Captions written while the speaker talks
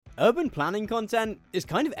Urban planning content is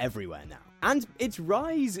kind of everywhere now, and its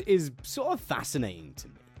rise is sort of fascinating to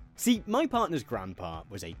me. See, my partner's grandpa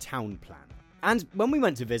was a town planner, and when we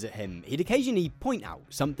went to visit him, he'd occasionally point out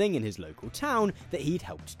something in his local town that he'd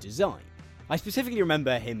helped design. I specifically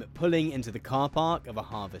remember him pulling into the car park of a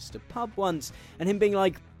Harvester pub once, and him being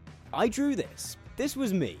like, "I drew this. This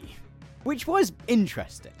was me." Which was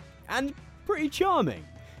interesting, and pretty charming.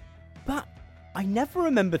 But I never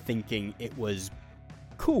remember thinking it was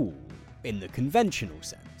cool in the conventional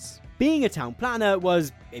sense. Being a town planner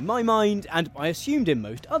was, in my mind, and I assumed in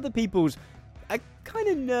most other people's, a kind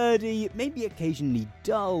of nerdy, maybe occasionally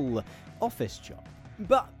dull office job.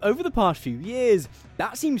 But over the past few years,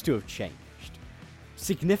 that seems to have changed.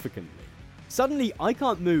 Significantly. Suddenly, I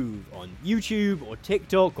can't move on YouTube or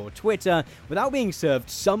TikTok or Twitter without being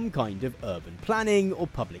served some kind of urban planning or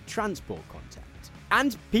public transport content.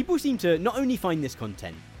 And people seem to not only find this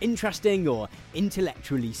content interesting or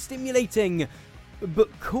intellectually stimulating, but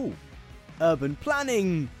cool. Urban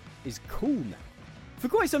planning is cool now. For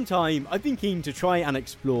quite some time, I've been keen to try and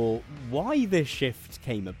explore why this shift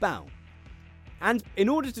came about. And in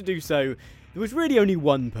order to do so, there was really only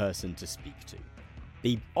one person to speak to.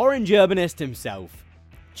 The orange urbanist himself,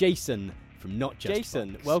 Jason from Not Just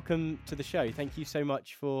Jason, Books. welcome to the show. Thank you so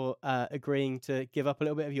much for agreeing to give up a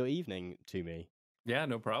little bit of your evening to me. Yeah,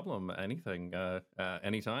 no problem. Anything,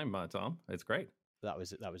 anytime, Tom. It's great. That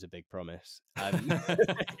was a big promise. I'm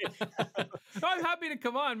happy to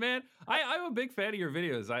come on, man. I'm a big fan of your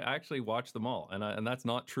videos. I actually watch them all, and that's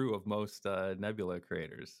not true of most Nebula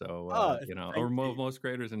creators. So or most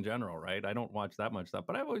creators in general, right? I don't watch that much stuff,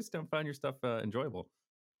 but I've always found your stuff enjoyable.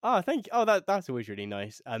 Oh, thank you. Oh, that's always really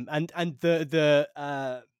nice. And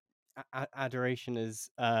the adoration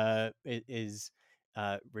is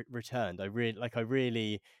returned. I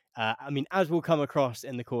really. I mean, as we'll come across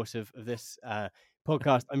in the course of this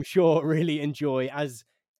podcast, I'm sure really enjoy, as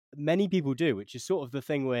many people do, which is sort of the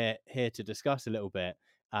thing we're here to discuss a little bit.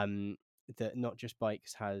 That Not Just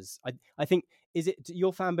Bikes has, I think, is it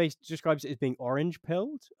your fan base describes it as being orange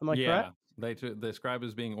pilled? Am I correct? They describe it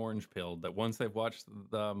as being orange pilled. That once they've watched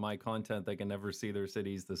my content, they can never see their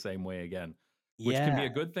cities the same way again, which can be a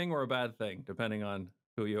good thing or a bad thing, depending on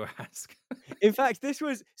who you ask. In fact, this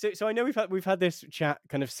was so I know we've had this chat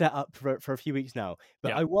kind of set up for a few weeks now,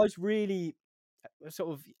 but I was really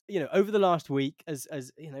sort of, over the last week, as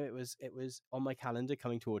it was on my calendar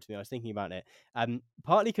coming towards me. I was thinking about it,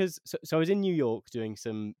 partly because so I was in New York doing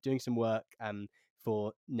some work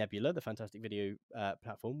for Nebula, the fantastic video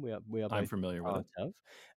platform we are both I'm familiar with it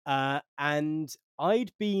of, and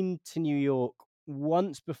I'd been to New York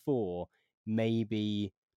once before,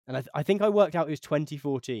 maybe. And I think I worked out it was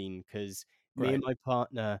 2014 because me and my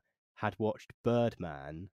partner had watched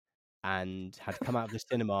Birdman and had come out of the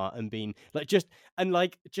cinema and been just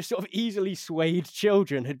sort of easily swayed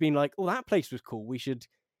children had been like, "Oh, that place was cool. We should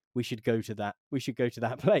go to that. We should go to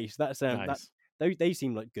that place. That's nice. They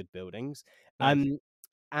seem like good buildings." Nice.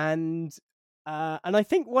 And I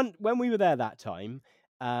think when we were there that time,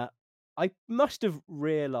 I must have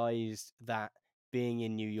realized that being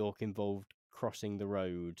in New York involved crossing the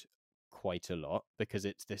road quite a lot, because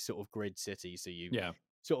it's this sort of grid city. So you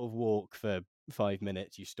sort of walk for 5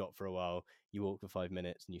 minutes, you stop for a while, you walk for 5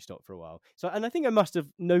 minutes, and you stop for a while. So, and I think I must have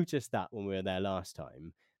noticed that when we were there last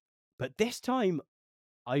time, but this time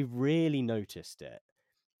I really noticed it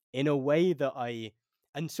in a way that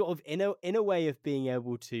in a way of being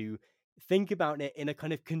able to think about it in a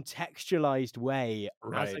kind of contextualized way,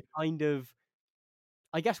 as a kind of,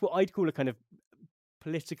 I guess, what I'd call a kind of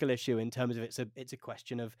political issue, in terms of it's a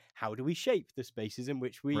question of how do we shape the spaces in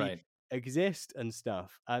which we exist and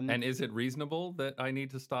stuff. And is it reasonable that I need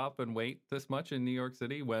to stop and wait this much in New York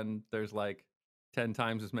City when there's like 10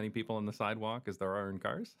 times as many people on the sidewalk as there are in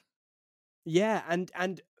cars? Yeah,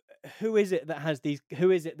 and who is it that has these? Who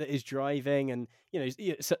is it that is driving? And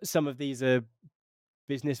some of these are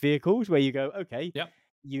business vehicles where you go, okay,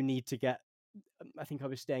 you need to get. I think I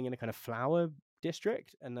was staying in a kind of flower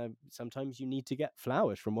district, and sometimes you need to get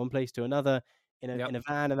flowers from one place to another in a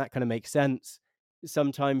van, and that kind of makes sense.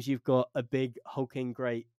 Sometimes you've got a big hulking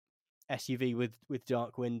great SUV with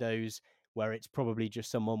dark windows, where it's probably just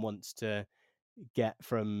someone wants to get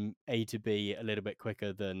from A to B a little bit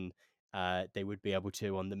quicker than they would be able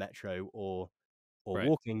to on the metro or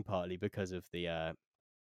walking, partly because of the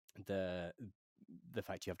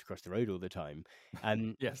fact you have to cross the road all the time.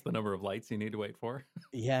 Yes, the number of lights you need to wait for.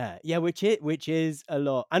 yeah, which is a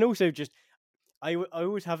lot. And also, just I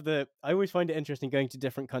always find it interesting going to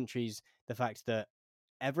different countries, the fact that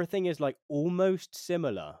everything is like almost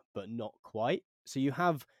similar but not quite. So you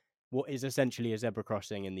have what is essentially a zebra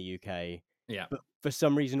crossing in the UK, Yeah. But for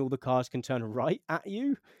some reason, all the cars can turn right at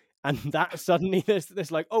you, and that suddenly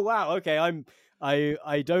there's like, oh wow, okay,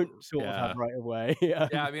 I don't sort of have Yeah. right of way. Yeah,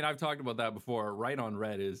 I mean, I've talked about that before. Right on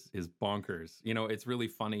red is bonkers. You know, it's really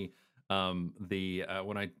funny. When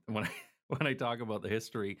I when I talk about the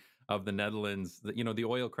history of the Netherlands, the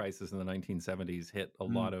oil crisis in the 1970s hit a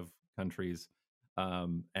Mm. lot of countries,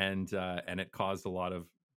 and it caused a lot of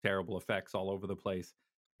terrible effects all over the place.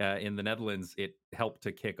 In the Netherlands, it helped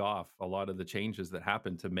to kick off a lot of the changes that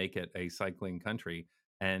happened to make it a cycling country.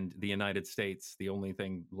 And the United States, the only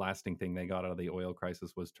lasting thing they got out of the oil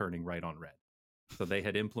crisis was turning right on red. So they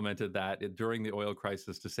had implemented that during the oil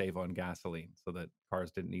crisis to save on gasoline so that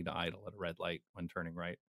cars didn't need to idle at a red light when turning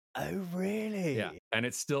right. Oh Yeah. really? And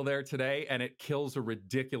it's still there today and it kills a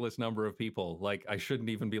ridiculous number of people. Like I shouldn't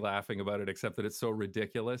even be laughing about it, except that it's so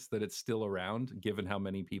ridiculous that it's still around given how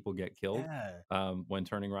many people get killed Yeah. when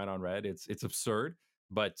turning right on red. It's absurd,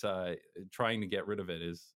 but trying to get rid of it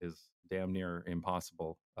is damn near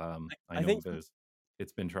impossible. I I know think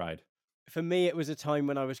it's been tried. for me, it was a time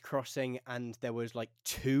when I was crossing and there was like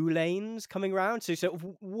 2 lanes coming around. So sort of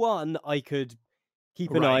one I could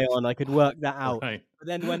keep an eye Right. on, I could work that out. Right. But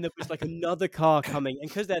then when there was like another car coming, and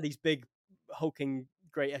because they're these big hulking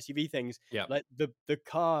great SUV things, Yeah. like the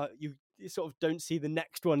car you sort of don't see the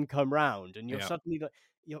next one come round, and you're Yeah. suddenly like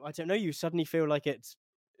I don't know, you suddenly feel like it's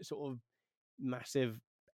sort of massive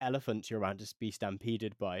elephants you're around to be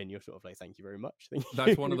stampeded by, and you're sort of like, thank you very much. Thank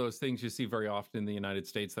That's one you. of those things you see very often in the United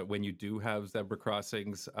States, that when you do have zebra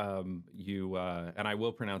crossings, you and I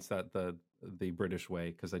will pronounce that the British way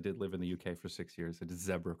because I did live in the UK for 6 years. I did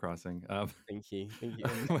zebra crossing. Thank you. Thank you.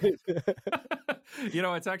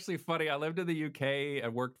 It's actually funny. I lived in the UK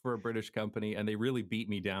and worked for a British company, and they really beat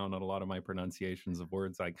me down on a lot of my pronunciations of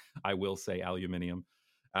words. Like I will say aluminium.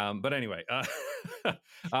 But anyway,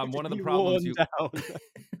 one of the You problems worn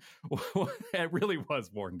down. it really was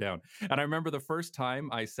worn down. And I remember the first time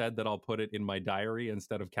I said that I'll put it in my diary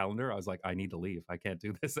instead of calendar, I was like, I need to leave. I can't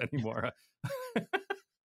do this anymore.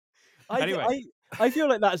 Anyway. I feel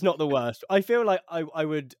like that's not the worst. I feel like I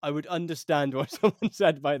would understand what someone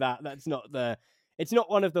said by that. It's not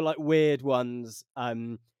one of the like weird ones,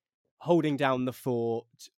 holding down the fort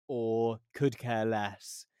or could care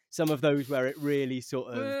less. Some of those where it really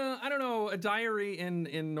sort of Well, I don't know. A diary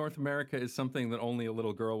in North America is something that only a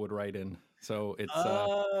little girl would write in. So it's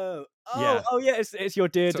yeah. yeah, it's your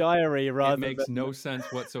dear So diary it rather makes than no sense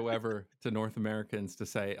whatsoever to North Americans to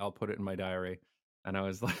say, I'll put it in my diary. And I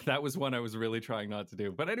was like, that was one I was really trying not to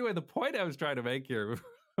do. But anyway, the point I was trying to make here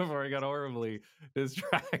before I got horribly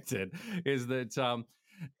distracted is that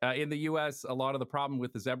in the US, a lot of the problem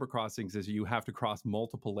with the zebra crossings is you have to cross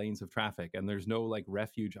multiple lanes of traffic, and there's no like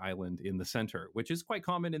refuge island in the center, which is quite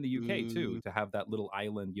common in the UK too, to have that little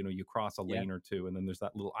island. You cross a lane or two, and then there's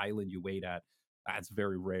that little island you wait at. That's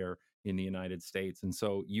very rare in the United States. And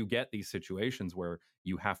so you get these situations where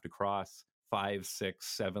you have to cross 5, 6,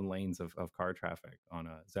 7 lanes of car traffic on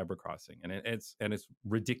a zebra crossing, and it's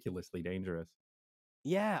ridiculously dangerous.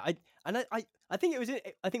 Yeah, I think it was.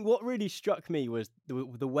 I think what really struck me was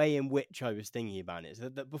the way in which I was thinking about it. So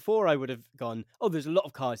that before I would have gone, oh, there's a lot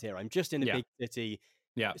of cars here. I'm just in a Yeah. big city.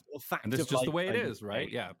 Yeah, Sort of fact and this is of just the life way it kind of is, right?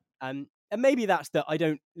 thing. Yeah, And maybe that's that I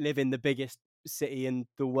don't live in the biggest city in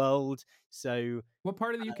the world. So what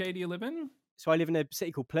part of the UK do you live in? I live in a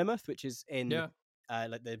city called Plymouth, which is in Yeah,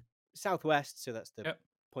 like the southwest. So that's the yep.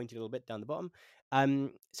 pointy little bit down the bottom.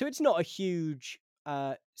 So it's not a huge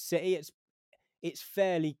city. It's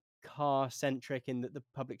fairly car centric in that the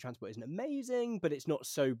public transport isn't amazing, but it's not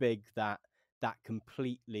so big that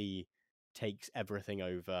completely takes everything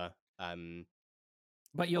over.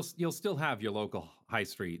 But you'll still have your local high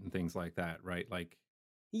street and things like that, right? Like,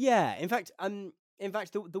 Yeah, in fact,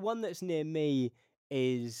 the one that's near me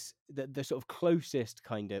is the sort of closest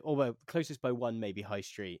kind of, or well, closest by one maybe high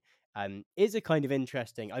street. Is a kind of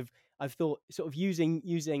interesting. I've thought sort of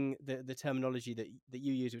using the terminology that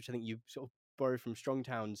you use, which I think you sort of borrow from Strong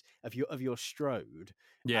Towns of your Strode.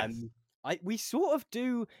 yes, We sort of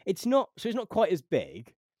do. It's not quite as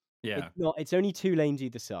big. yeah, It's not. It's only 2 lanes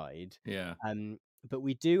either side. yeah, But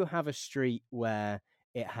we do have a street where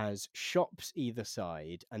it has shops either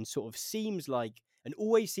side and sort of seems like, and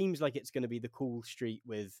always seems like it's going to be the cool street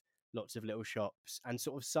with lots of little shops, and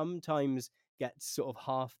sort of sometimes gets sort of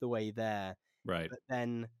half the way there, right, but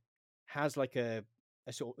then has like a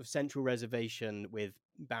sort of central reservation with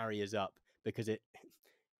barriers up because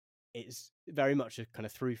it's very much a kind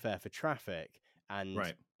of thoroughfare for traffic, and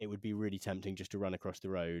right. it would be really tempting just to run across the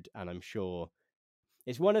road. And I'm sure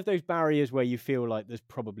it's one of those barriers where you feel like there's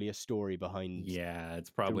probably a story behind Yeah, it's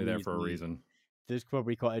probably there for a reason reason. there's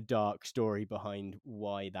probably quite a dark story behind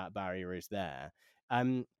why that barrier is there.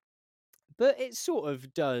 But it sort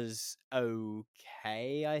of does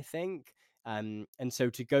okay, I think. And so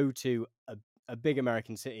to go to a big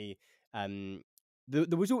American city,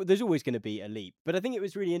 there's always going to be a leap. But I think it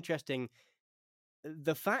was really interesting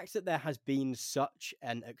the fact that there has been such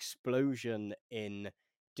an explosion in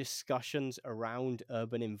discussions around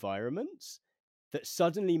urban environments that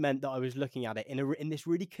suddenly meant that I was looking at it in this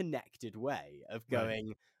really connected way of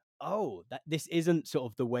going, oh, that this isn't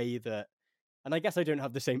sort of the way that. And I guess I don't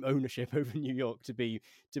have the same ownership over New York to be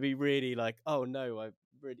really like, oh no, I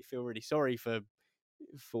really feel really sorry for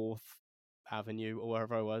Fourth Avenue or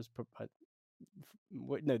wherever I was.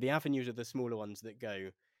 No, the avenues are the smaller ones that go.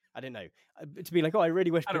 I don't know. To be like, oh, I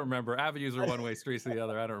really wish. I don't remember. Avenues are one way, streets are the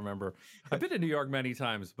other. I don't remember. I've been to New York many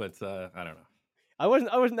times, but I don't know. I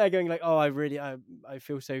wasn't there going like, oh, I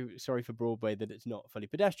feel so sorry for Broadway that it's not fully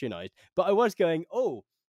pedestrianized. But I was going, oh,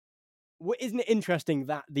 isn't it interesting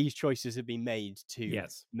that these choices have been made to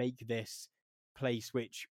make this place,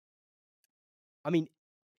 which, I mean,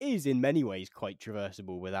 is in many ways quite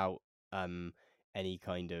traversable without any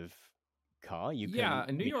kind of car.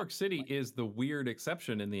 And New York City is the weird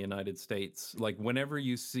exception in the United States. Like whenever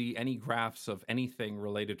you see any graphs of anything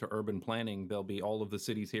related to urban planning, there'll be all of the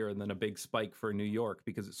cities here and then a big spike for New York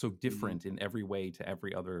because it's so different in every way to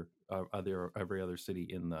every other city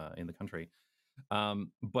in the country.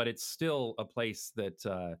 But it's still a place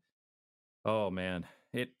that oh man,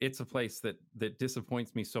 it's a place that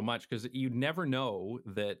disappoints me so much because you never know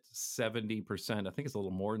that 70%, I think it's a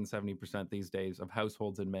little more than 70% these days of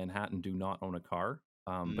households in Manhattan do not own a car.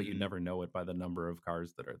 But you never know it by the number of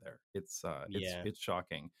cars that are there. It's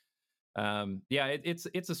shocking.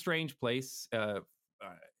 It's a strange place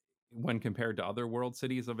when compared to other world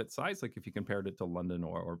cities of its size. Like if you compared it to London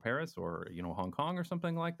or Paris or Hong Kong or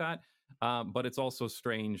something like that. But it's also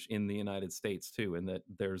strange in the United States too, in that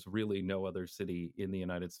there's really no other city in the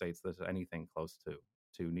United States that's anything close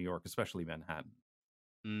to New York, especially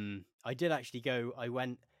Manhattan. I did actually go. I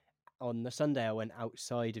went on the Sunday. I went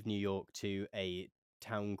outside of New York to a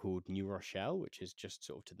town called New Rochelle, which is just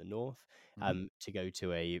sort of to the north, to go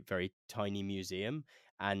to a very tiny museum.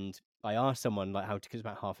 And I asked someone like how to, because it's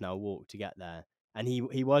about half an hour walk to get there. And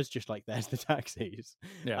he was just like, "There's the taxis."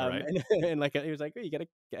 Yeah, right. And like he was like, "Oh, you get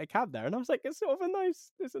a cab there," and I was like, "It's sort of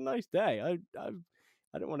it's a nice day. I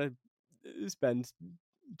don't want to spend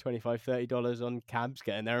 $25-$30 on cabs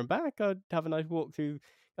getting there and back. I'd have a nice walk through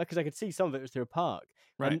because I could see some of it was through a park."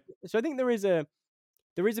 Right. So I think there is a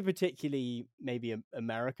particularly maybe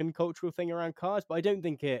American cultural thing around cars, but I don't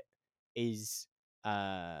think it is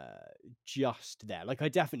just there. Like I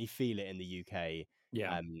definitely feel it in the UK.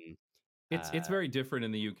 Yeah. It's very different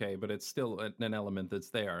in the UK, but it's still an element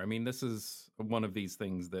that's there. I mean, this is one of these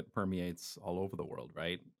things that permeates all over the world,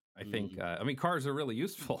 right? I think, I mean, cars are really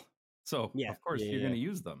useful. So, of course, you're going to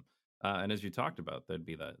use them. And as you talked about, there'd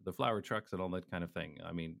be the flower trucks and all that kind of thing.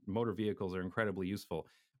 I mean, motor vehicles are incredibly useful.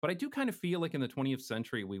 But I do kind of feel like in the 20th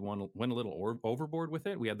century, we went a little overboard with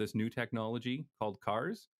it. We had this new technology called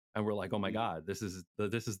cars. And we're like, oh my God, this is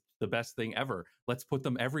the best thing ever. Let's put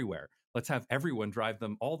them everywhere. Let's have everyone drive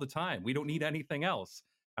them all the time. We don't need anything else.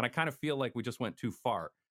 And I kind of feel like we just went too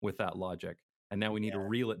far with that logic. And now we need to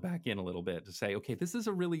reel it back in a little bit to say, okay, this is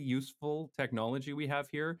a really useful technology we have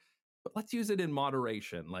here, but let's use it in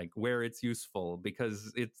moderation, like where it's useful,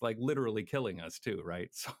 because it's like literally killing us too, right?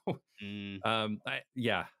 So,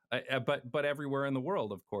 but everywhere in the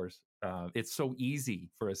world, of course, it's so easy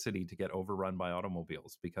for a city to get overrun by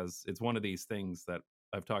automobiles because it's one of these things that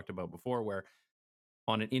I've talked about before where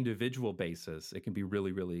on an individual basis, it can be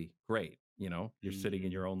really, really great. You're sitting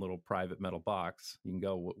in your own little private metal box. You can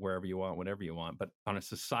go wherever you want, whenever you want. But on a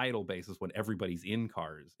societal basis, when everybody's in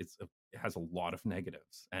cars, it has a lot of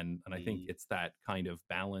negatives. And I think it's that kind of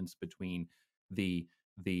balance between the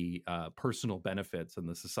personal benefits and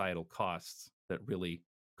the societal costs that really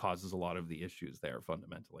causes a lot of the issues there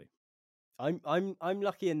fundamentally. I'm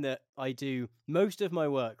lucky in that I do most of my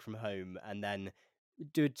work from home and then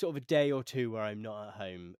do sort of a day or two where I'm not at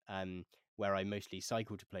home, where I mostly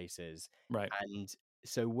cycle to places. Right. And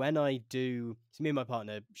so when I do, so me and my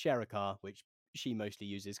partner share a car, which she mostly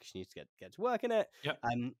uses because she needs to get to work in it. Yep.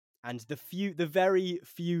 And the very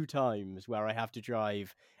few times where I have to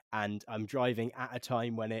drive and I'm driving at a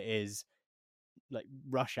time when it is like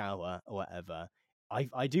rush hour or whatever,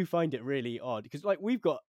 I do find it really odd because like we've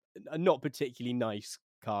got a not particularly nice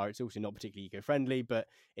car. It's also not particularly eco-friendly, but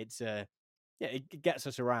it's it gets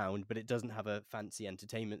us around, but it doesn't have a fancy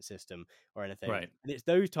entertainment system or anything. Right. And it's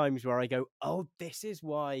those times where I go, oh, this is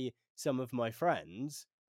why some of my friends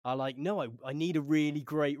are like, no, I need a really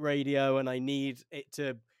great radio, and I need it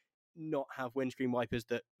to not have windscreen wipers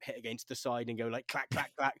that hit against the side and go like clack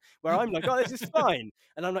clack clack, where I'm like, oh, this is fine,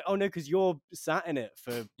 and I'm like, oh no, because you're sat in it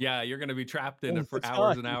for Yeah, you're going to be trapped in all it the for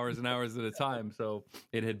hours time. and hours and hours at a time, so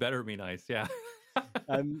it had better be nice. Yeah.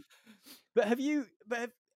 um but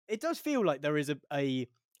it does feel like there is a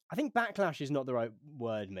I think backlash is not the right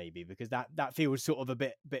word, maybe, because that feels sort of a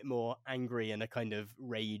bit more angry in a kind of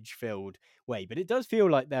rage filled way, but it does feel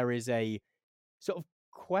like there is a sort of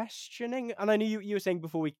questioning. And I know you were saying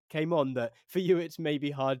before we came on that for you it's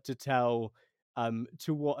maybe hard to tell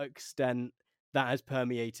to what extent that has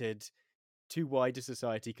permeated to wider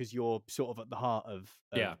society, because you're sort of at the heart of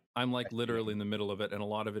Yeah, I'm like literally questioning. in the middle of it, and a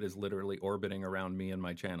lot of it is literally orbiting around me and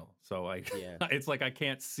my channel. So Yeah. it's like I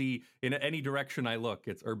can't see in any direction I look.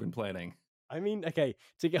 It's urban planning. I mean, okay,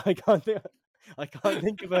 I can't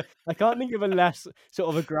think of a less sort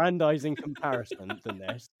of aggrandizing comparison than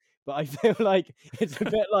this, but I feel like it's a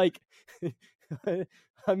bit like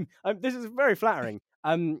this is very flattering.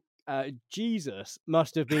 Jesus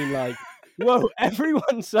must have been like, whoa,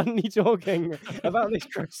 everyone's suddenly talking about this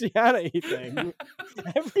Christianity thing.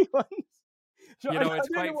 Everyone's so You I know, it's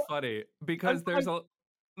don't know quite what funny I'm because there's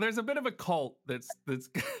a bit of a cult that's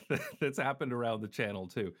that's happened around the channel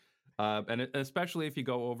too, especially if you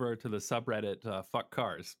go over to the subreddit "fuck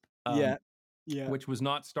cars," yeah. Yeah. which was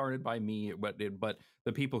not started by me, but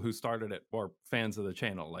the people who started it are fans of the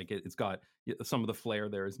channel. Like it's got some of the flair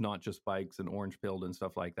there is not just bikes and orange pilled and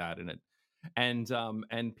stuff like that in it,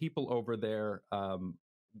 and people over there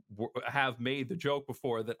have made the joke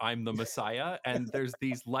before that I'm the Messiah, and there's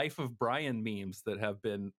these Life of Brian memes that have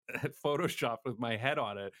been photoshopped with my head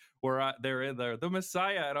on it, where they're in there, the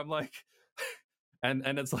Messiah, and I'm like, and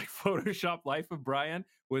it's like Photoshop Life of Brian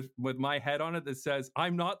with my head on it that says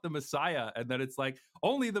I'm not the Messiah, and then it's like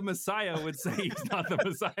only the Messiah would say he's not the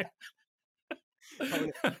Messiah.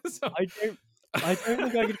 So I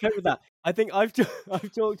don't think I could cope with that. I think I've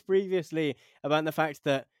talked previously about the fact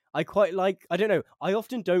that I quite like, I don't know, I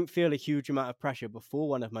often don't feel a huge amount of pressure before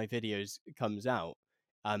one of my videos comes out.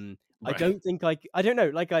 I right, don't think I don't know,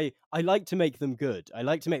 like I like to make them good. I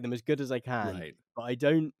like to make them as good as I can, right. but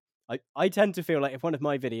I tend to feel like if one of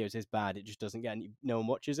my videos is bad, it just doesn't get no one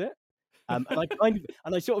watches it. And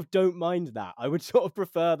I sort of don't mind that. I would sort of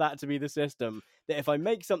prefer that to be the system, that if I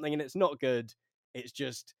make something and it's not good, it's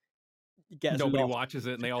just gets Nobody lost watches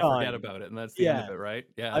it and to they all forget time. about it, and that's the end of Yeah, it, right?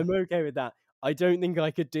 Yeah. I'm okay with that. I don't think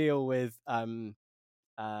I could deal with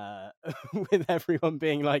with everyone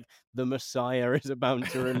being like, the Messiah is about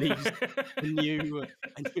to release a new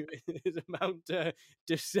is about to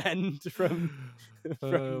descend from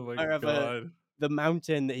Oh my wherever god. the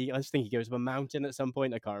mountain that I just think he goes up a mountain at some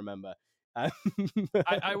point. I can't remember. Um,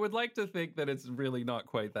 I would like to think that it's really not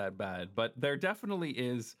quite that bad, but there definitely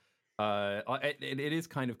is. It is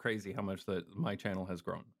kind of crazy how much my channel has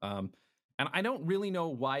grown. And I don't really know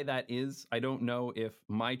why that is. I don't know if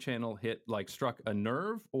my channel struck a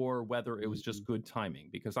nerve or whether it was just good timing,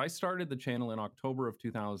 because I started the channel in October of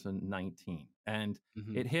 2019 and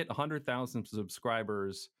Mhm. it hit 100,000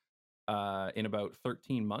 subscribers in about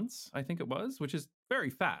 13 months, I think it was, which is very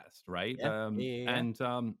fast, right? Yeah,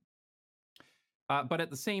 yeah. But at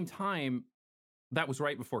the same time, that was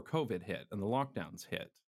right before COVID hit and the lockdowns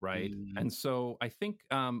hit, right? Mm. And so I think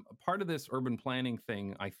part of this urban planning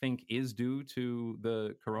thing, I think, is due to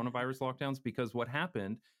the coronavirus lockdowns, because what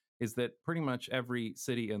happened is that pretty much every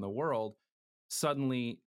city in the world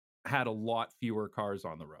suddenly had a lot fewer cars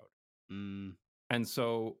on the road. Mm. And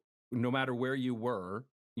so no matter where you were,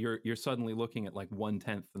 you're suddenly looking at like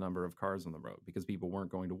 1/10 the number of cars on the road, because people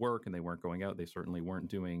weren't going to work and they weren't going out. They certainly weren't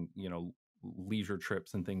doing, leisure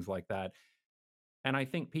trips and things like that. And I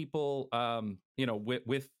think people,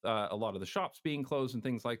 with a lot of the shops being closed and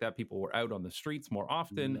things like that, people were out on the streets more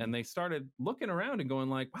often, and Mm. they started looking around and going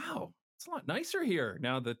like, "Wow, it's a lot nicer here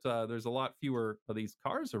now that there's a lot fewer of these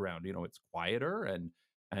cars around. It's quieter and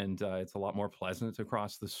it's a lot more pleasant to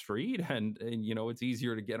cross the street, and it's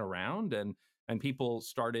easier to get around." And people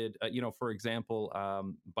started, for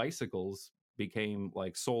example, bicycles became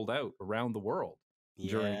like sold out around the world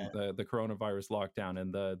during Yeah. the coronavirus lockdown,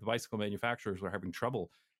 and the bicycle manufacturers were having trouble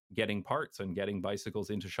getting parts and getting bicycles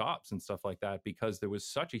into shops and stuff like that, because there was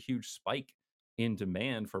such a huge spike in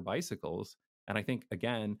demand for bicycles. And I think,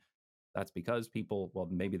 again, that's because people, well,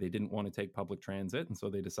 maybe they didn't want to take public transit, and so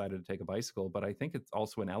they decided to take a bicycle. But I think it's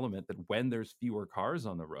also an element that when there's fewer cars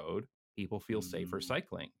on the road, people feel safer Mm.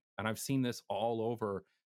 cycling. And I've seen this all over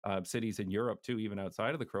cities in Europe too, even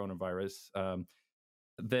outside of the coronavirus.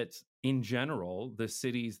 That in general, the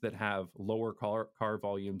cities that have lower car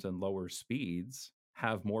volumes and lower speeds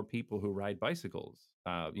have more people who ride bicycles.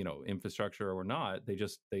 Infrastructure or not,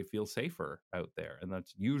 they feel safer out there, and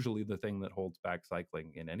that's usually the thing that holds back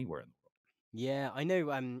cycling in anywhere in the world. Yeah, I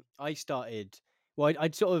know. I started. Well,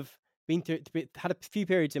 I'd sort of been through, had a few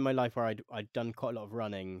periods in my life where I'd done quite a lot of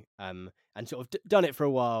running, and sort of done it for a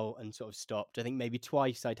while and sort of stopped. I think maybe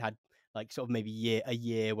twice I'd had like sort of maybe a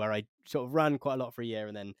year where I sort of ran quite a lot for a year,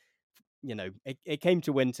 and then it came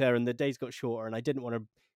to winter and the days got shorter, and I didn't want to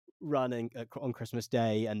run on Christmas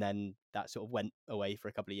Day, and then that sort of went away for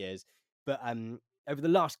a couple of years. But over the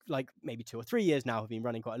last like maybe 2 or 3 years now, I've been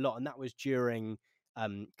running quite a lot, and that was during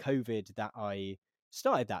COVID that I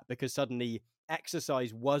started that, because suddenly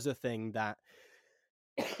exercise was a thing that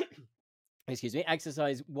excuse me,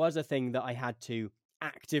 exercise was a thing that I had to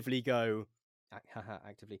actively go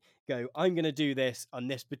I'm going to do this on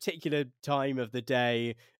this particular time of the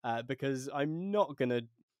day, because I'm not going to,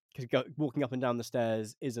 because walking up and down the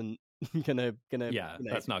stairs isn't gonna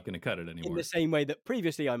that's not going to cut it anymore. In the same way that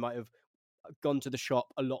previously I might have gone to the shop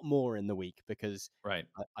a lot more in the week, because right,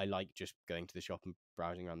 I like just going to the shop and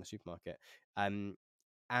browsing around the supermarket. And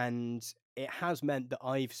it has meant that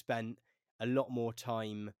I've spent a lot more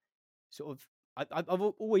time sort of. I've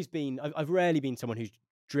always been. I've rarely been someone who's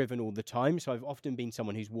driven all the time, so I've often been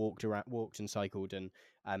someone who's walked and cycled and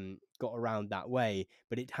got around that way.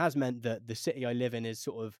 But it has meant that the city I live in is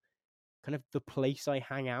sort of kind of the place I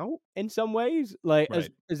hang out in some ways. Like right.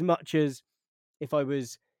 as much as if I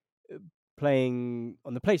was playing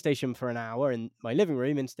on the PlayStation for an hour in my living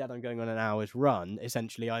room, instead I'm going on an hour's run.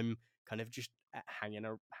 Essentially, I'm kind of just hanging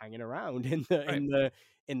around in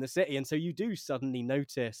the city, and so you do suddenly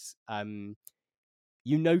notice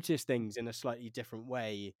things in a slightly different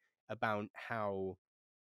way about how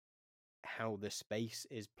the space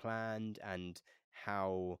is planned, and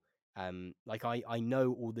how like I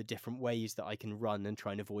know all the different ways that I can run and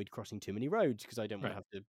try and avoid crossing too many roads, because I don't want to have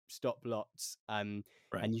to stop lots. And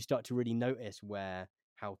you start to really notice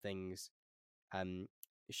how things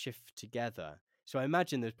shift together. So I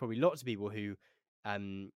imagine there's probably lots of people who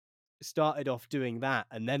started off doing that,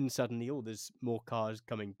 and then suddenly there's more cars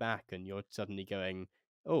coming back, and you're suddenly going,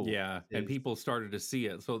 and people started to see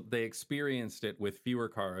it, so they experienced it with fewer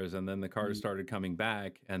cars, and then the cars started coming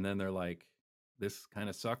back, and then they're like, this kind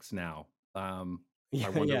of sucks now. I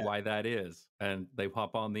wonder why that is. And they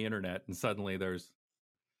pop on the internet, and suddenly there's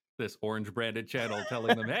this orange branded channel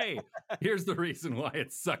telling them, hey, here's the reason why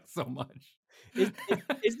it sucks so much.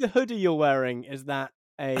 Is the hoodie you're wearing, is that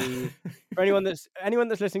for anyone that's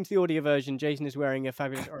listening to the audio version, Jason is wearing a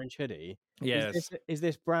fabulous orange hoodie. Yes. Is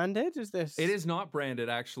this branded? It is not branded,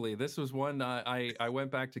 actually. This was one I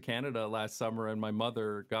went back to Canada last summer, and my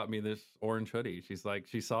mother got me this orange hoodie. She's like,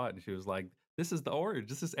 she saw it and she was like, this is the orange.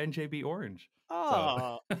 This is NJB orange.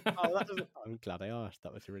 Oh, I'm glad I asked.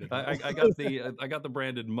 That was really cool. I got the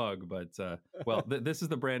branded mug, but this is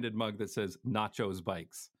the branded mug that says Nachos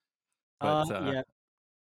Bikes. But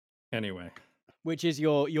anyway. Which is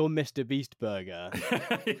your Mr. Beast burger.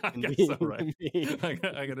 I guess so, right?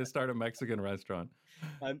 I got to start a Mexican restaurant.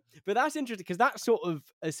 But that's interesting, because that's sort of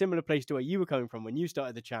a similar place to where you were coming from when you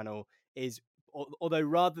started the channel. Is although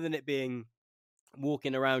rather than it being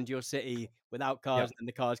walking around your city without cars and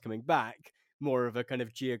the cars coming back, more of a kind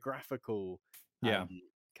of geographical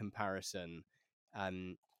comparison,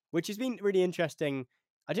 which has been really interesting.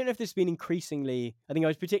 I don't know if this has been increasingly. I think I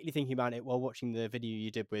was particularly thinking about it while watching the video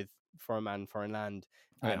you did with Foreign Man, Foreign Land,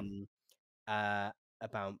 about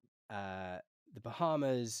the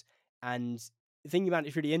Bahamas, and thinking about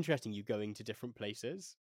it's really interesting. You going to different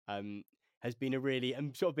places has been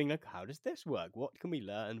I'm sort of being like, how does this work? What can we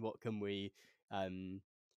learn? What can we?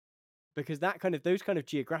 Because those kind of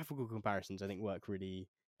geographical comparisons, I think, are really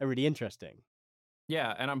interesting.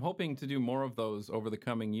 Yeah, and I'm hoping to do more of those over the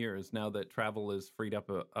coming years. Now that travel is freed up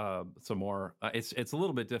some more, it's a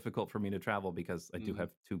little bit difficult for me to travel because I do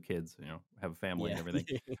have 2 kids, have a family and everything.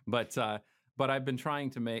 But I've been trying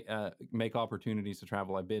to make opportunities to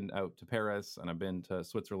travel. I've been out to Paris, and I've been to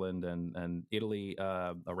Switzerland and Italy,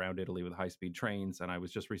 around Italy with high-speed trains. And I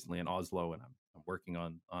was just recently in Oslo, and I'm working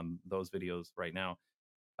on those videos right now.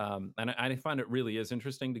 And I find it really is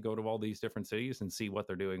interesting to go to all these different cities and see what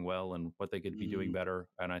they're doing well and what they could be doing better.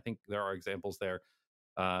 And I think there are examples there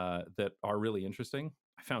that are really interesting.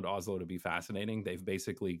 I found Oslo to be fascinating. They've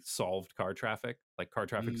basically solved car traffic. Like, car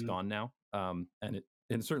traffic's gone now. And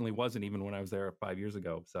it certainly wasn't even when I was there 5 years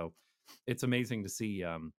ago. So it's amazing to see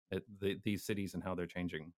these cities and how they're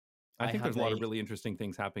changing. I think there's a lot of really interesting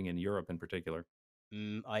things happening in Europe in particular.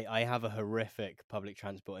 I have a horrific public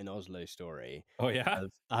transport in Oslo story. Oh yeah,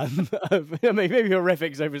 maybe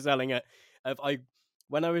horrific's overselling it.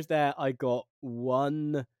 When I was there, I got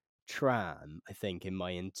one tram, I think, in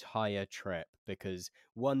my entire trip, because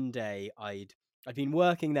one day I'd been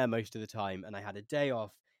working there most of the time, and I had a day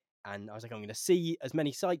off, and I was like, I'm going to see as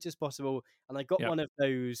many sites as possible, and I got Yep. one of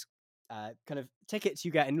those kind of tickets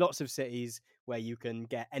you get in lots of cities where you can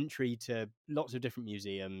get entry to lots of different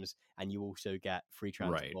museums, and you also get free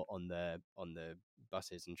transport on the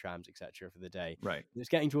buses and trams, etc., for the day. Right. It was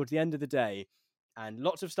getting towards the end of the day, and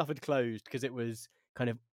lots of stuff had closed because it was kind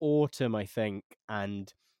of autumn, I think,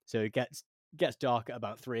 and so it gets dark at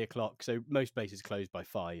about 3 o'clock. So most places close by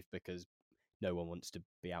 5 because no one wants to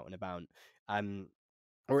be out and about.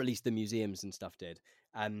 Or at least the museums and stuff did.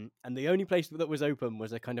 And the only place that was open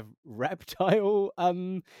was a kind of reptile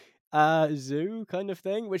zoo kind of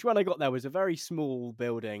thing, which when I got there was a very small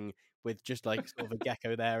building with just like sort of a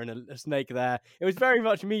gecko there and a snake there. It was very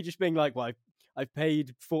much me just being like, well, I've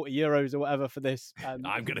paid €40 or whatever for this. I'm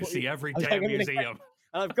going to see every damn museum.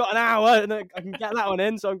 And I've got an hour and I can get that one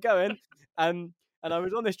in, so I'm going. And I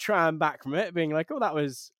was on this tram back from it, being like, oh, that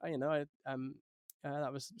was,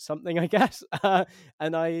 that was something, I guess.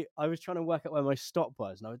 And I was trying to work out where my stop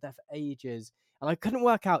was, and I was there for ages, and I couldn't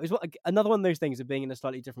work out. It's another one of those things of being in a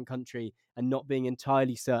slightly different country and not being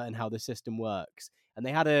entirely certain how the system works. And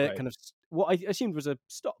they had a kind of what I assumed was a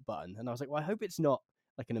stop button, and I was like, well, I hope it's not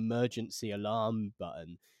like an emergency alarm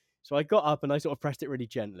button. So I got up and I sort of pressed it really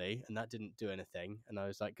gently, and that didn't do anything. And I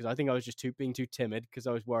was like, because I think I was just being too timid, because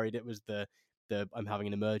I was worried it was the I'm having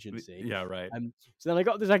an emergency. Yeah, right. So then I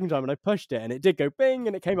got the second time and I pushed it, and it did go bing,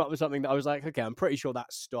 and it came up with something that I was like, okay, I'm pretty sure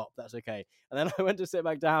that's stopped. That's okay. And then I went to sit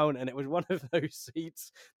back down, and it was one of those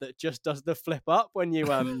seats that just does the flip up when you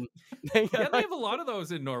yeah, they have a lot of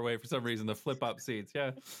those in Norway for some reason. The flip up seats,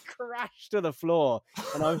 yeah. Crash to the floor,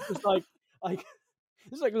 and I was just like,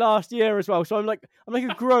 this is like last year as well, so I'm like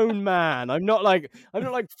a grown man. I'm not like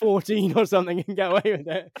 14 or something and get away with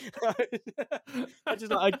it.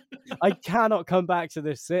 I cannot come back to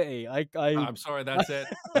this city. I'm sorry, that's it.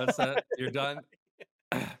 That's it. You're done.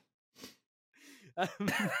 But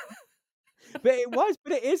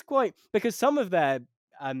it is quite, because some of their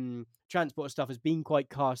transport stuff has been quite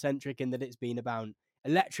car centric in that it's been about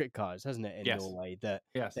electric cars, hasn't it? In Norway, that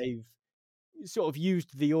they've sort of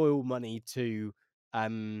used the oil money to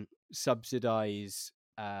subsidize.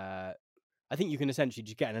 I think you can essentially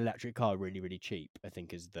just get an electric car really, really cheap, I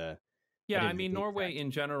think is the. Yeah, I mean, Norway in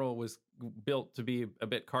general was built to be a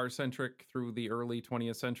bit car-centric through the early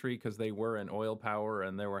 20th century because they were an oil power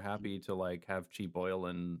and they were happy to like have cheap oil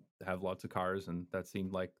and have lots of cars, and that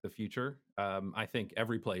seemed like the future. I think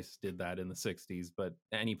every place did that in the 60s, but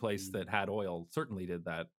any place that had oil certainly did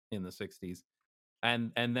that in the 60s.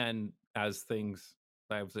 And then as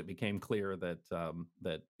it became clear that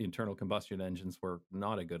that internal combustion engines were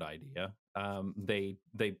not a good idea,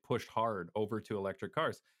 they pushed hard over to electric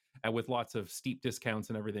cars, and with lots of steep discounts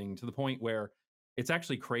and everything, to the point where it's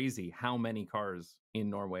actually crazy how many cars in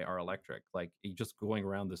Norway are electric. Like, you just going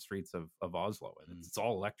around the streets of Oslo, and it's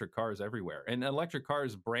all electric cars everywhere, and electric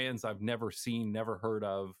cars brands I've never seen, never heard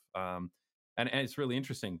of. And it's really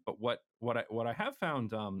interesting. But what I have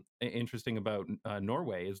found interesting about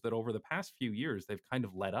Norway is that over the past few years, they've kind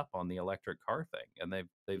of let up on the electric car thing, and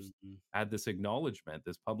they've had this acknowledgement,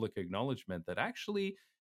 this public acknowledgement, that actually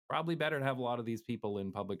probably better to have a lot of these people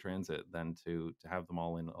in public transit than to have them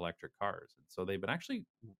all in electric cars. And so they've been actually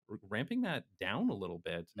ramping that down a little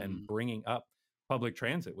bit and bringing up public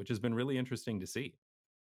transit, which has been really interesting to see.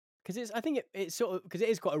 Because I think it's sort of, because it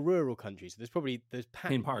is quite a rural country, so there's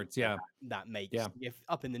in parts, yeah, that makes, if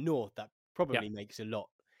up in the north, that probably makes a lot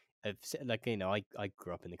of, like, you know, I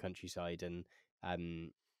grew up in the countryside, and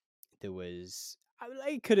there was,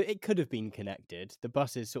 it could have been connected. The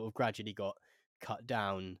buses sort of gradually got cut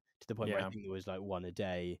down to the point where I think there was like one a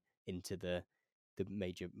day into the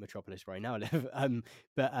major metropolis where I now live.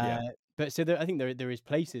 But so I think there is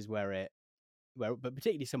places where but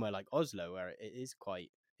particularly somewhere like Oslo, where it is quite.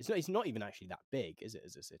 It's not even actually that big, is it,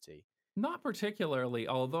 as a city? Not particularly,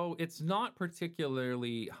 although it's not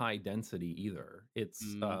particularly high density either. It's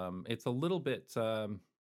a little bit. I'd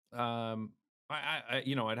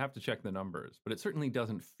have to check the numbers, but it certainly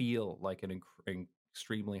doesn't feel like an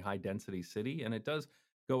extremely high density city, and it does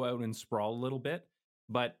go out and sprawl a little bit.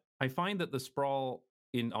 But I find that the sprawl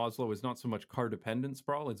in Oslo is not so much car dependent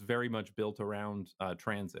sprawl. It's very much built around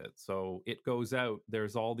transit. So it goes out.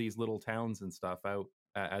 There's all these little towns and stuff out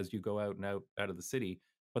as you go out of the city,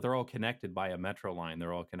 but they're all connected by a metro line.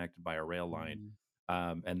 They're all connected by a rail line.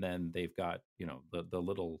 And then they've got, the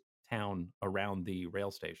little town around the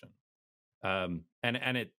rail station. And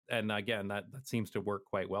again, that seems to work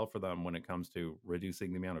quite well for them when it comes to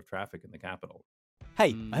reducing the amount of traffic in the capital.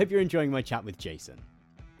 Hey, I hope you're enjoying my chat with Jason.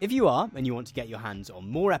 If you are, and you want to get your hands on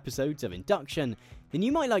more episodes of Induction, then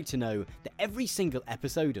you might like to know that every single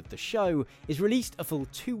episode of the show is released a full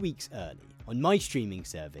 2 weeks early on my streaming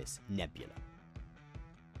service, Nebula.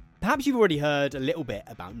 Perhaps you've already heard a little bit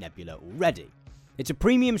about Nebula already. It's a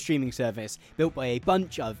premium streaming service built by a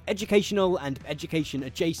bunch of educational and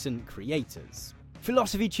education-adjacent creators.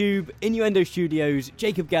 Philosophy Tube, Innuendo Studios,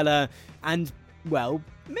 Jacob Geller, and, well,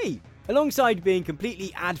 me. Alongside being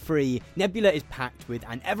completely ad-free, Nebula is packed with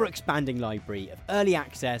an ever-expanding library of early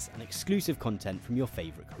access and exclusive content from your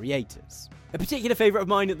favourite creators. A particular favourite of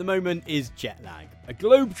mine at the moment is Jetlag, a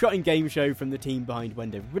globe-trotting game show from the team behind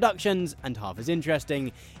Wendover Productions and Half as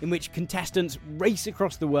Interesting, in which contestants race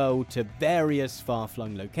across the world to various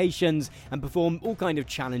far-flung locations and perform all kind of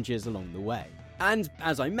challenges along the way. And,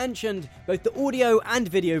 as I mentioned, both the audio and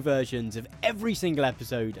video versions of every single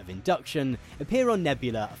episode of Induction appear on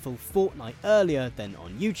Nebula a full fortnight earlier than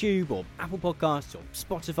on YouTube or Apple Podcasts or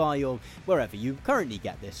Spotify or wherever you currently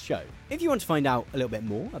get this show. If you want to find out a little bit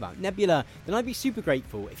more about Nebula, then I'd be super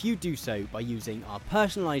grateful if you do so by using our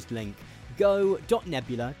personalised link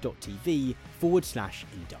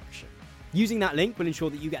go.nebula.tv/induction. Using that link will ensure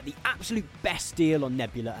that you get the absolute best deal on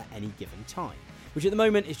Nebula at any given time, which at the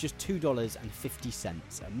moment is just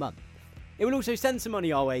 $2.50 a month. It will also send some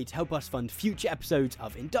money our way to help us fund future episodes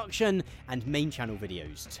of Induction and main channel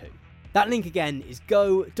videos too. That link again is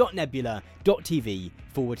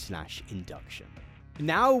go.nebula.tv/induction.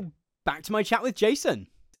 Now, back to my chat with Jason.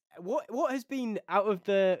 What has been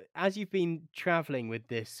as you've been travelling with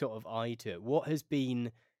this sort of eye to it,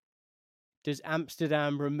 does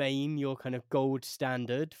Amsterdam remain your kind of gold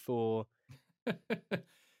standard for...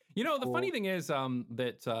 The funny thing is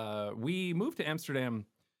that we moved to Amsterdam.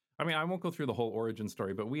 I mean, I won't go through the whole origin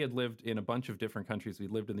story, but we had lived in a bunch of different countries. We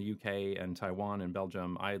lived in the UK and Taiwan and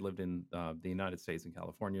Belgium. I had lived in the United States and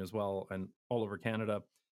California as well, and all over Canada.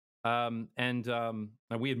 And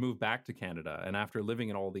we had moved back to Canada. And after living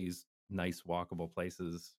in all these nice walkable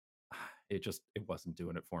places, it wasn't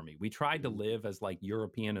doing it for me. We tried to live as like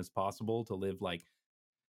European as possible, to live like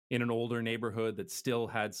in an older neighborhood that still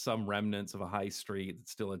had some remnants of a high street, that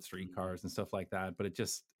still had streetcars and stuff like that. But it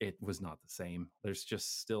was not the same. There's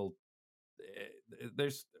just still,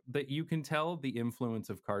 that you can tell the influence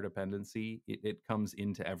of car dependency. It comes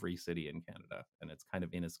into every city in Canada, and it's kind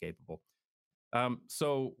of inescapable.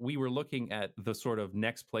 So we were looking at the sort of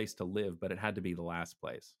next place to live, but it had to be the last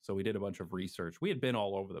place. So we did a bunch of research. We had been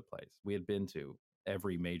all over the place. We had been to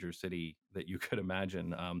every major city that you could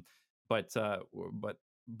imagine.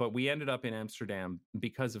 But we ended up in Amsterdam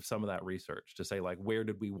because of some of that research, to say, like, where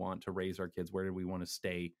did we want to raise our kids? Where did we want to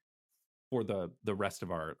stay for the rest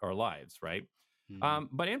of our lives, right?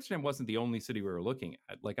 But Amsterdam wasn't the only city we were looking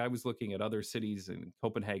at. Like, I was looking at other cities in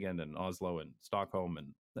Copenhagen and Oslo and Stockholm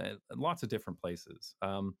and lots of different places.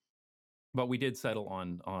 But we did settle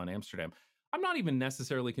on Amsterdam. I'm not even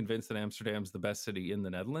necessarily convinced that Amsterdam's the best city in the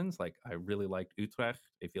Netherlands. Like, I really liked Utrecht.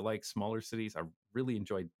 If you like smaller cities, I really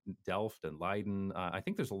enjoyed Delft and Leiden. I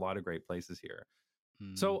think there's a lot of great places here.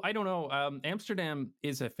 So I don't know. Amsterdam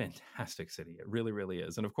is a fantastic city. It really, really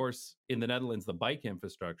is. And of course, in the Netherlands, the bike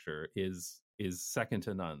infrastructure is second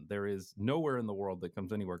to none. There is nowhere in the world that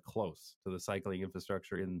comes anywhere close to the cycling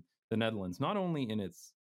infrastructure in the Netherlands, not only in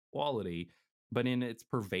its quality, but in its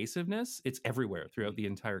pervasiveness. It's everywhere throughout the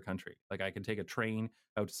entire country. Like, I can take a train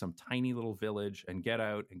out to some tiny little village and get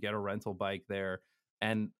out and get a rental bike there.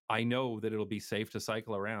 And I know that it'll be safe to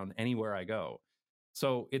cycle around anywhere I go.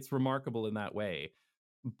 So it's remarkable in that way.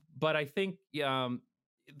 But I think that,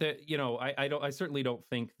 I certainly don't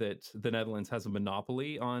think that the Netherlands has a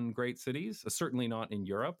monopoly on great cities. Certainly not in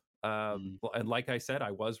Europe. And like I said,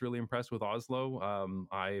 I was really impressed with Oslo.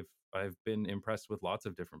 I've been impressed with lots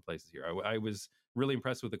of different places here. I was really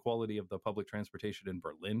impressed with the quality of the public transportation in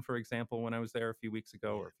Berlin, for example, when I was there a few weeks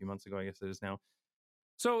ago, or a few months ago, I guess it is now.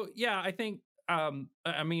 So yeah, I think,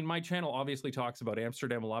 my channel obviously talks about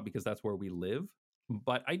Amsterdam a lot because that's where we live,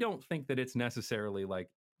 but I don't think that it's necessarily like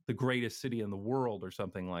the greatest city in the world or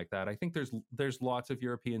something like that. I think there's lots of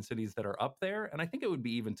European cities that are up there, and I think it would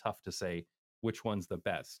be even tough to say which one's the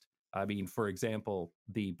best. I mean, for example,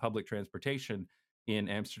 the public transportation in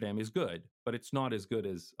Amsterdam is good, but it's not as good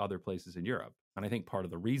as other places in Europe. And I think part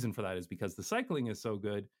of the reason for that is because the cycling is so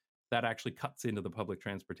good that actually cuts into the public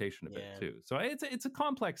transportation a bit too. So it's a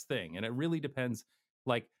complex thing, and it really depends,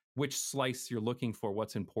 like, which slice you're looking for,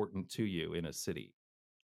 what's important to you in a city.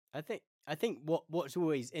 I think what's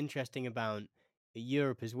always interesting about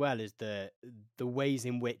Europe as well is the ways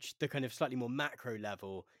in which the kind of slightly more macro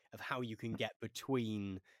level of how you can get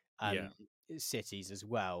between cities as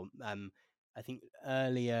well. I think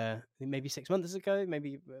earlier, maybe 6 months ago,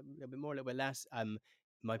 maybe a little bit more, a little bit less,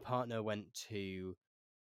 my partner went to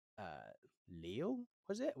Lille.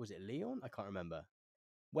 Was it Lyon? I can't remember.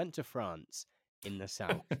 Went to France in the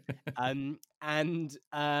south, and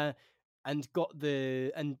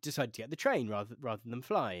decided to get the train rather than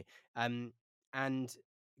fly. And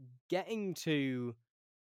getting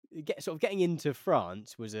into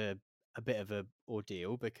France was a bit of a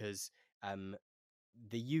ordeal because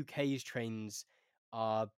the UK's trains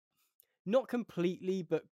are not completely,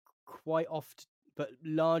 but quite often, but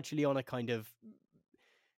largely on a kind of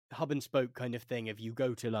hub and spoke kind of thing. If you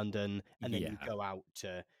go to London and then you go out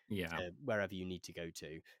to wherever you need to go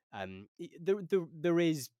to, there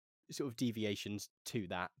is sort of deviations to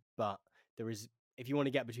that, but there is. If you want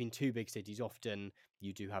to get between two big cities, often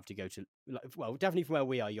you do have to go to, well, definitely from where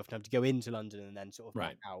we are, you often have to go into London and then sort of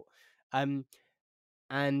back out.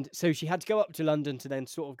 And so she had to go up to London to then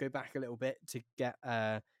sort of go back a little bit to get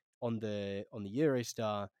on the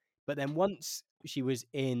Eurostar. But then once she was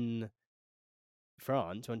in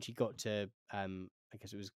France, when she got to, I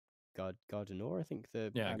guess it was Gare du Nord, I think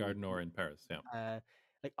Gare du Nord in Paris.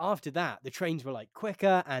 Like after that, the trains were like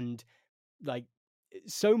quicker and like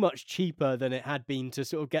so much cheaper than it had been to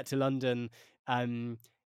sort of get to London, and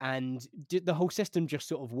the whole system just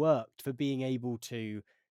sort of worked for being able to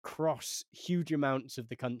cross huge amounts of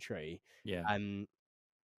the country. And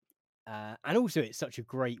also it's such a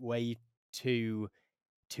great way to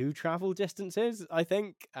travel distances, I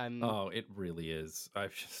think. Oh, it really is. I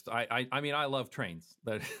mean, I love trains.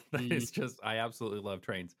 That is just, I absolutely love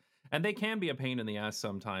trains. And they can be a pain in the ass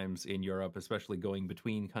sometimes in Europe, especially going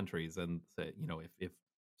between countries. And if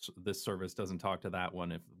this service doesn't talk to that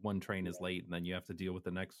one, if one train is late, and then you have to deal with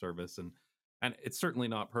the next service, and it's certainly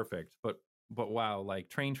not perfect. But wow, like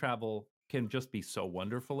train travel can just be so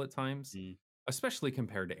wonderful at times, especially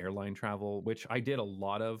compared to airline travel, which I did a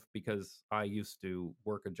lot of because I used to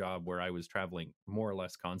work a job where I was traveling more or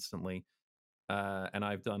less constantly, and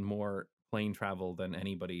I've done more plane travel than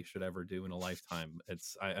anybody should ever do in a lifetime.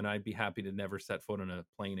 And I'd be happy to never set foot on a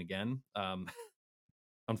plane again.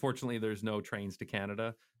 Unfortunately, there's no trains to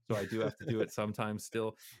Canada, so I do have to do it sometimes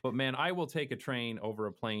still. But man, I will take a train over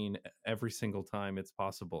a plane every single time it's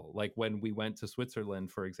possible. Like when we went to Switzerland,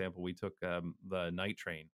 for example, we took the night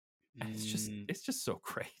train. And it's just so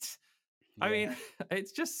great. I mean,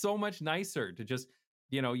 it's just so much nicer to just,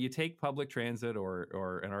 you take public transit,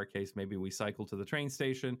 or in our case, maybe we cycle to the train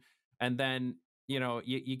station. And then,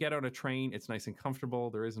 you get on a train. It's nice and comfortable.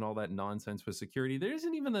 There isn't all that nonsense with security. There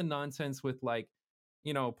isn't even the nonsense with like,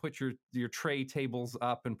 put your tray tables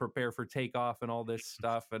up and prepare for takeoff and all this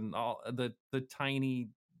stuff and all the tiny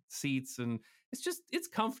seats. And it's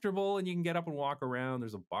comfortable and you can get up and walk around.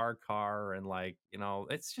 There's a bar car and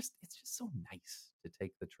it's just so nice to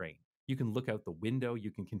take the train. You can look out the window. You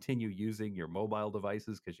can continue using your mobile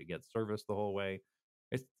devices because you get service the whole way.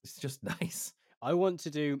 It's just nice. I want to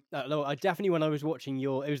do. No, I definitely, when I was watching it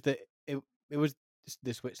was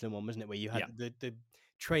the Switzerland one, wasn't it? Where you had the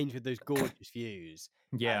trains with those gorgeous views.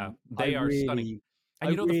 Yeah, they are stunning.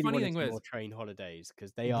 And the funny thing was more train holidays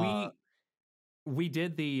because they are. We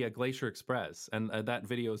did the Glacier Express, and that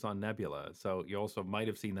video is on Nebula. So you also might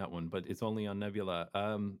have seen that one, but it's only on Nebula.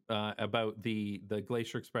 About the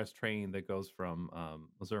Glacier Express train that goes from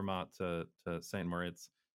Zermatt to Saint Moritz.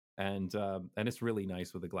 And it's really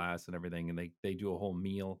nice with the glass and everything, and they do a whole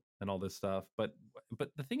meal and all this stuff. But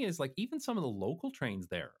the thing is, like, even some of the local trains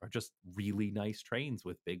there are just really nice trains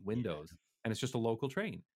with big windows, and it's just a local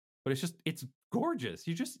train. But it's gorgeous.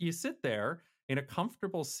 You sit there in a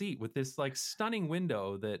comfortable seat with this like stunning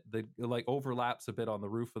window that like overlaps a bit on the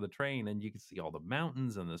roof of the train, and you can see all the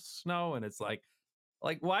mountains and the snow, and it's like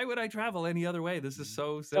why would I travel any other way? This is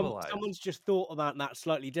so civilized. Someone's just thought about that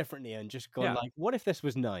slightly differently and just gone like, what if this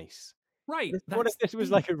was nice? Right. What if this was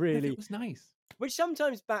like a really... It was nice. Which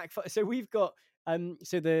sometimes backfires. So we've got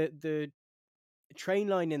so the train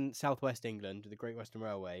line in southwest England, the Great Western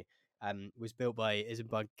Railway, was built by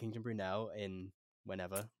Isambard Kingdom Brunel in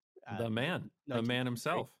whenever. The man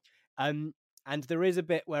himself. And there is a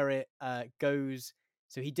bit where it goes.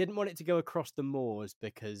 So he didn't want it to go across the moors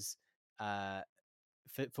because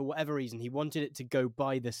for whatever reason he wanted it to go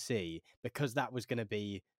by the sea because that was going to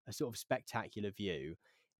be a sort of spectacular view,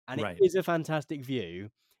 and it is a fantastic view,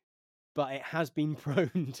 but it has been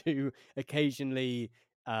prone to occasionally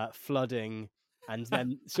flooding. And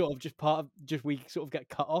then sort of we sort of get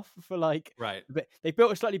cut off for like But they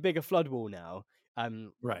built a slightly bigger flood wall now.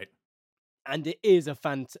 And it is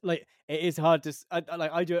it is hard to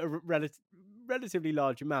I do it a relatively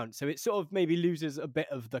large amount, so it sort of maybe loses a bit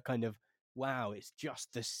of the kind of wow, it's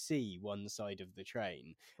just the sea one side of the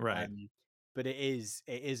train. But it is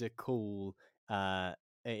a cool it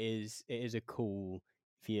is a cool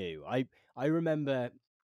for you. I remember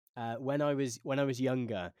when I was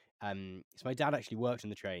younger. So my dad actually worked on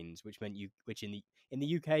the trains, which meant which in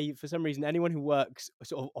the UK, for some reason, anyone who works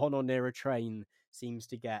sort of on or near a train seems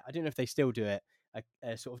to get, I don't know if they still do it,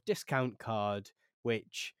 a sort of discount card,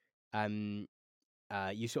 which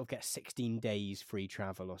you sort of get 16 days free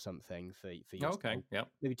travel or something for yourself. Okay, yep.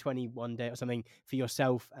 Maybe 21 day or something for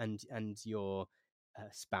yourself and your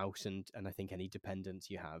spouse and I think any dependents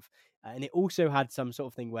you have. And it also had some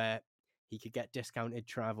sort of thing where he could get discounted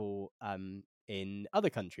travel in other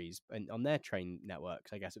countries and on their train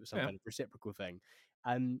networks. I guess it was some kind of reciprocal thing.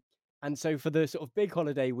 And so for the sort of big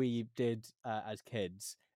holiday we did as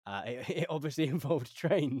kids, it obviously involved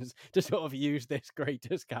trains to sort of use this great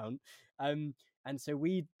discount. And so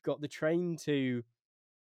we got the train to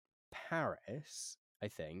Paris, I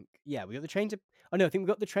think. Yeah, we got the train to. Oh no, I think we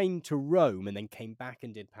got the train to Rome and then came back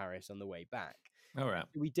and did Paris on the way back. All right.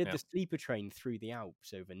 We did the sleeper train through the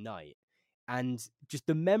Alps overnight. And just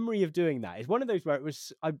the memory of doing that is one of those where it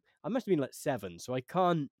was. I must have been like 7, so I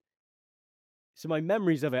can't. So my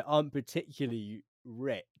memories of it aren't particularly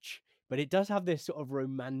rich, but it does have this sort of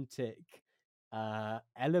romantic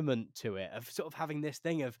element to it of sort of having this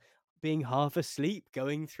thing of being half asleep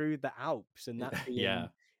going through the Alps and that being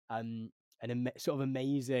sort of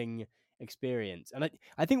amazing experience. And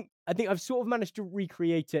I think I've sort of managed to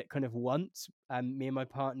recreate it kind of once. Me and my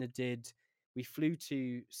partner we flew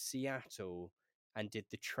to Seattle and did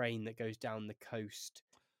the train that goes down the coast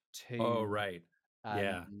to Oh right.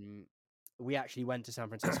 We actually went to San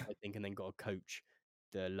Francisco, I think, and then got a coach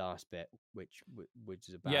the last bit, which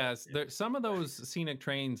is about. Yes, some of those scenic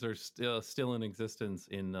trains are still in existence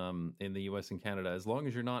in the U.S. and Canada. As long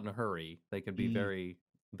as you're not in a hurry, they can be very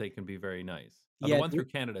nice. The one through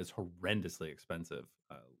Canada is horrendously expensive,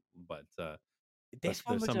 but this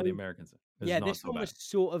one was some of the Americans. This one was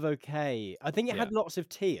sort of okay. I think it had lots of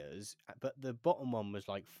tiers, but the bottom one was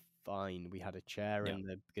like fine. We had a chair and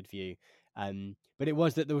a good view. But it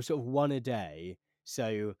was that there was sort of one a day.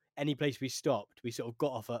 So any place we stopped, we sort of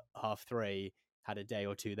got off at 3:30, had a day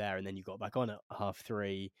or two there, and then you got back on at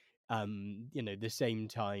 3:30. The same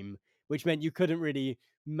time, which meant you couldn't really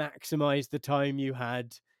maximize the time you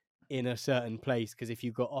had in a certain place, because if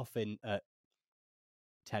you got off at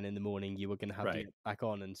 10 in the morning, you were going to have to get back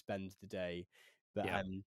on and spend the day.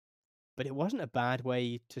 But it wasn't a bad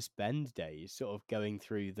way to spend days, sort of going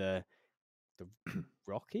through the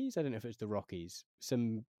Rockies. I don't know if it's the Rockies.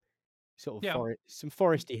 Some sort of some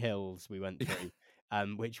foresty hills we went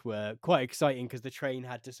through, which were quite exciting because the train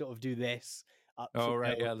had to sort of do this up. Oh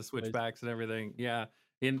right, the switchbacks and everything. Yeah,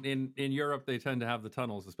 in Europe they tend to have the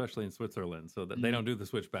tunnels, especially in Switzerland, so that they don't do the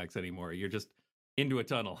switchbacks anymore. You're just into a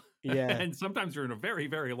tunnel. Yeah, and sometimes you're in a very,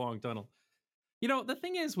 very long tunnel. The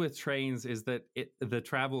thing is with trains is that the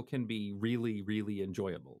travel can be really, really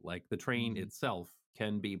enjoyable. Like the train itself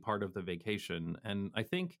can be part of the vacation. And I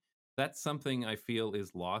think that's something I feel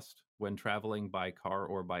is lost when traveling by car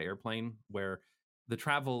or by airplane, where the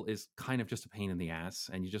travel is kind of just a pain in the ass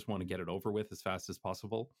and you just want to get it over with as fast as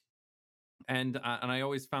possible. And I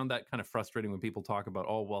always found that kind of frustrating when people talk about,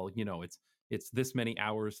 oh, well, it's this many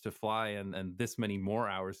hours to fly and this many more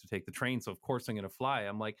hours to take the train. So of course I'm going to fly.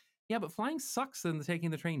 I'm like, yeah, but flying sucks and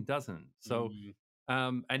taking the train doesn't. So,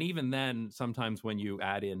 and even then, sometimes when you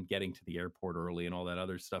add in getting to the airport early and all that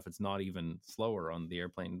other stuff, it's not even slower on the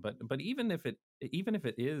airplane. But even if it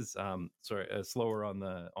is slower on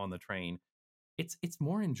the train, it's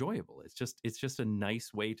more enjoyable. It's just a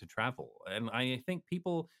nice way to travel. And I think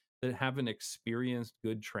people that haven't experienced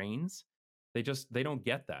good trains, they don't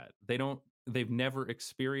get that. They've never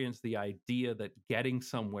experienced the idea that getting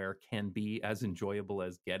somewhere can be as enjoyable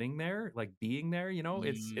as getting there, like being there.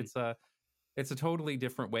 It's a totally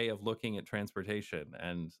different way of looking at transportation.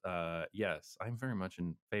 And yes, I'm very much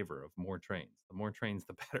in favor of more trains. The more trains,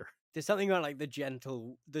 the better. There's something about like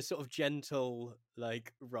the sort of gentle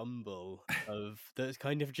like rumble of that's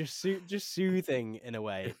kind of just soothing in a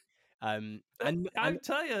way. And I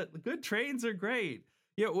tell you, good trains are great.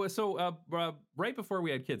 Yeah, well, so right before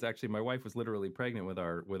we had kids, actually, my wife was literally pregnant with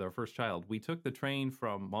our first child. We took the train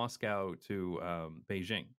from Moscow to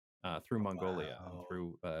Beijing through Mongolia and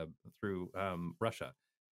through Russia,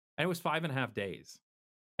 and it was 5.5 days,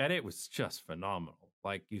 and it was just phenomenal.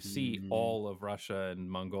 Like you see all of Russia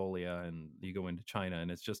and Mongolia, and you go into China,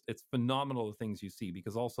 and it's phenomenal the things you see,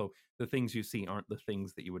 because also the things you see aren't the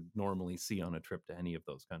things that you would normally see on a trip to any of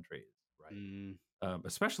those countries, right?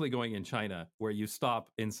 Especially going in China, where you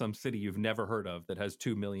stop in some city you've never heard of that has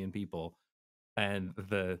 2 million people, and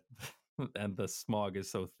the smog is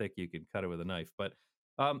so thick you can cut it with a knife. But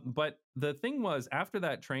But the thing was, after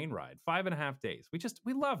that train ride, 5.5 days,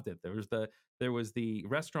 we loved it. There was the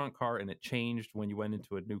restaurant car, and it changed when you went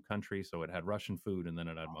into a new country. So it had Russian food, and then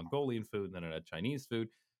it had Mongolian food, and then it had Chinese food.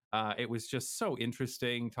 It was just so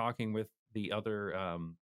interesting talking with the other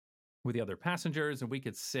passengers, and we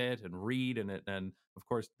could sit and read, and of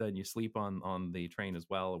course then you sleep on the train as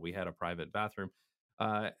well. We had a private bathroom,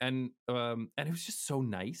 and it was just so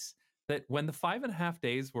nice that when the 5.5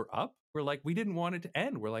 days were up, we're like, we didn't want it to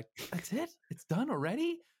end. We're like, that's it, it's done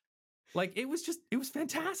already. Like it was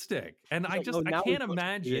fantastic, and I can't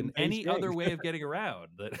imagine any other way of getting around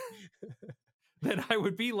that. That I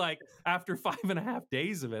would be like after 5.5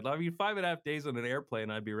 days of it. I mean, 5.5 days on an airplane,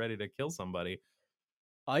 I'd be ready to kill somebody.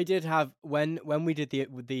 I did have when we did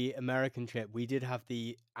the American trip, we did have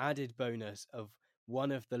the added bonus of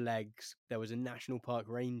one of the legs. There was a national park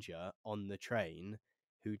ranger on the train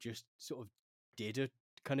who just sort of did a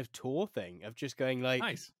kind of tour thing of just going like,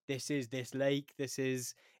 nice. This is this lake, this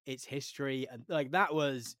is its history, and like that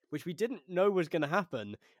was, which we didn't know was going to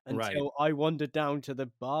happen until I wandered down to the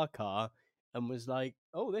bar car and was like,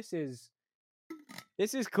 oh, this is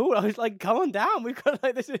cool. I was like, come on down, we've got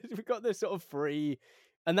this sort of free.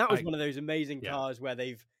 And that was one of those amazing cars where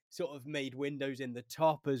they've sort of made windows in the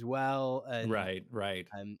top as well. And, right.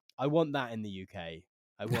 I want that in the UK.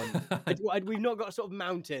 We've not got sort of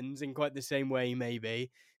mountains in quite the same way,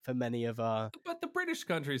 maybe, for many of our. But the British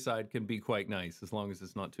countryside can be quite nice as long as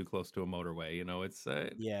it's not too close to a motorway. You know, it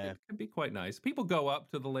can be quite nice. People go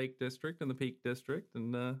up to the Lake District and the Peak District,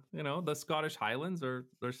 and the Scottish Highlands they're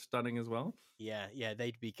stunning as well. Yeah,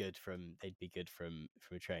 they'd be good from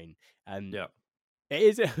a train. Yeah. It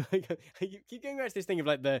is you keep going back to this thing of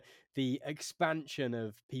like the expansion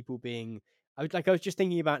of people being. I was just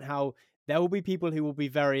thinking about how there will be people who will be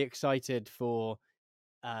very excited for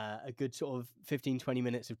a good sort of 15-20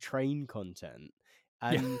 minutes of train content.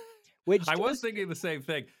 Which I was thinking the same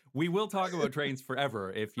thing. We will talk about trains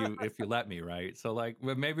forever if you let me, right? So like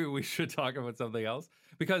maybe we should talk about something else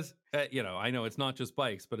because I know it's not just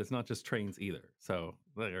bikes, but it's not just trains either. So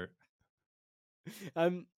there.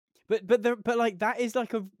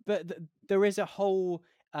 There is a whole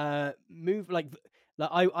move like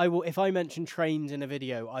I will, if I mention trains in a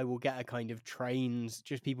video, I will get a kind of trains,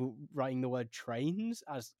 just people writing the word trains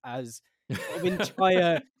as sort of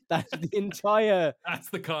entire. That's the entire. That's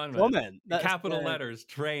the comment. That's capital letters,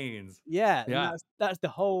 trains. Yeah. That's the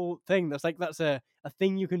whole thing. That's a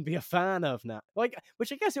thing you can be a fan of now. Like,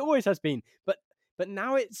 which I guess it always has been, but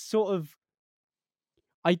now it's sort of.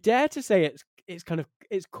 I dare to say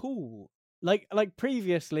it's cool. Like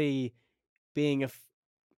previously, being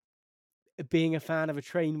a fan of a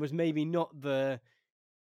train was maybe not the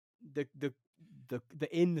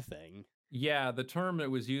in thing. Yeah, the term that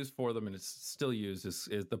was used for them and it's still used is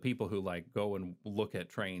the people who like go and look at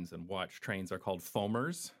trains and watch trains are called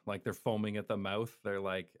foamers. Like they're foaming at the mouth. They're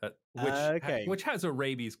like, which has a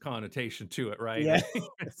rabies connotation to it, right? Yeah.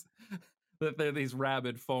 That they're these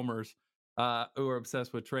rabid foamers who are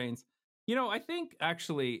obsessed with trains. I think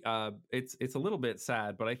actually it's a little bit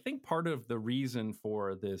sad, but I think part of the reason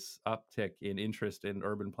for this uptick in interest in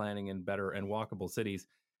urban planning and better and walkable cities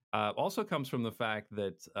also comes from the fact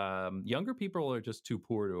that younger people are just too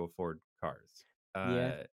poor to afford cars.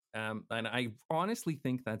 And I honestly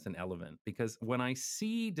think that's an element because when I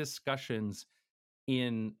see discussions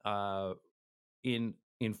in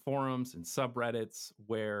forums and subreddits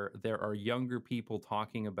where there are younger people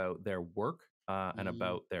talking about their work and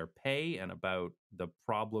about their pay and about the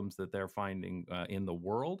problems that they're finding in the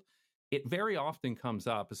world, it very often comes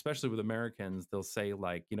up, especially with Americans. They'll say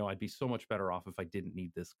like, I'd be so much better off if I didn't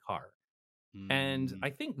need this car. And I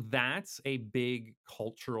think that's a big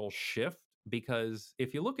cultural shift because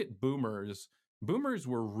if you look at boomers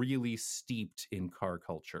were really steeped in car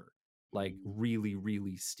culture, like really,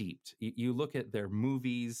 really steeped. You look at their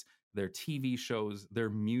movies, their TV shows, their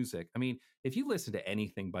music. I mean, if you listen to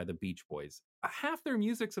anything by the Beach Boys, half their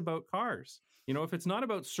music's about cars. If it's not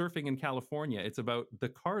about surfing in California, it's about the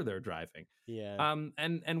car they're driving. Yeah.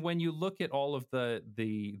 And when you look at all of the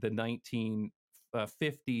 1950s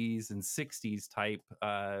and 60s type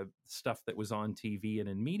stuff that was on TV and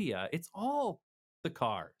in media, it's all the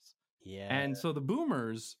cars. Yeah. And so the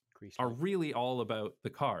boomers are really all about the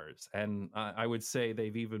cars. And I would say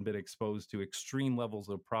they've even been exposed to extreme levels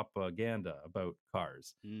of propaganda about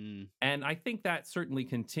cars. And I think that certainly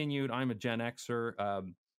continued. I'm a Gen Xer.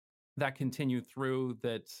 That continued through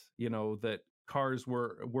that, that cars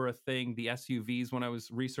were a thing. The SUVs, when I was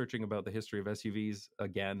researching about the history of SUVs,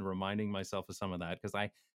 again, reminding myself of some of that, because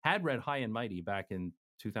I had read High and Mighty back in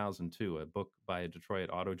 2002, a book by a Detroit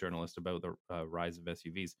auto journalist about the rise of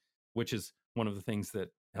SUVs. which is one of the things that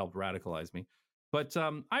helped radicalize me. But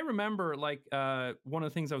I remember, like, one of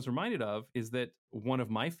the things I was reminded of is that one of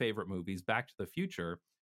my favorite movies, Back to the Future,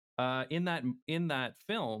 in that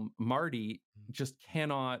film, Marty just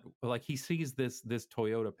cannot, like, he sees this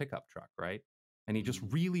Toyota pickup truck, right? And he just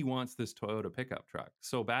really wants this Toyota pickup truck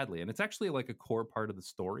so badly. And it's actually like a core part of the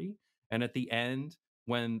story. And at the end,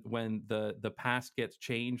 when the past gets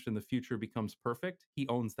changed and the future becomes perfect, he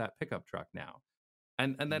owns that pickup truck now.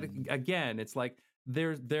 And that again, it's like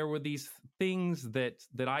there were these things that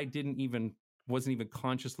I wasn't even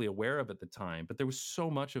consciously aware of at the time, but there was so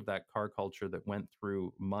much of that car culture that went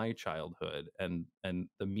through my childhood and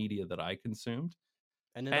the media that I consumed.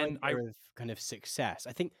 And an idea of kind of success.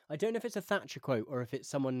 I don't know if it's a Thatcher quote or if it's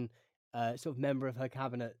someone, sort of member of her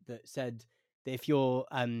cabinet, that said that if you're,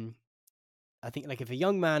 I think, like, if a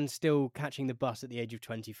young man's still catching the bus at the age of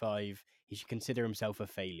 25, he should consider himself a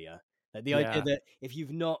failure. Like, the idea that if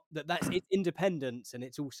you've not, that's it's independence, and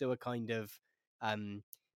it's also a kind of,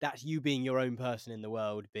 that's you being your own person in the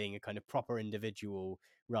world, being a kind of proper individual,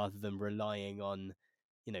 rather than relying on,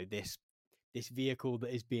 this vehicle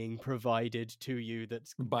that is being provided to you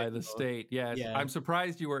that's by the state. Yes. Yeah. I'm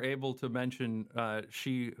surprised you were able to mention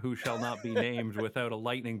She Who Shall Not Be Named without a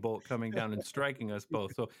lightning bolt coming down and striking us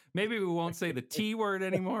both. So maybe we won't say the T word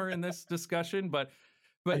anymore in this discussion, but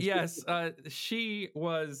yes, she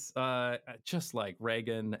was just like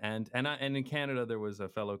Reagan, and in Canada there was a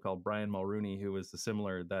fellow called Brian Mulroney who was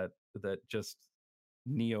similar, that just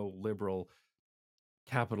neoliberal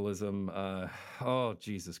capitalism. Oh,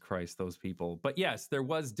 Jesus Christ, those people. But yes, there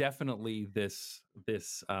was definitely this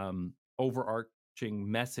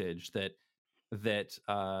overarching message that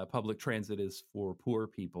public transit is for poor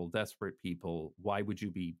people, desperate people. Why would you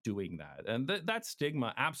be doing that? And that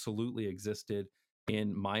stigma absolutely existed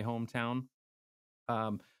in my hometown.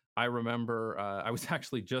 I remember I was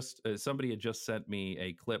actually somebody had just sent me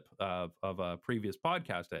a clip of a previous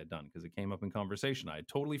podcast I had done because it came up in conversation. I had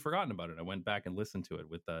totally forgotten about it. I went back and listened to it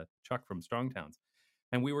with Chuck from Strong Towns.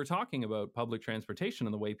 And we were talking about public transportation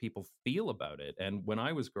and the way people feel about it. And when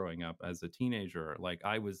I was growing up as a teenager, like,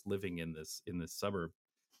 I was living in this suburb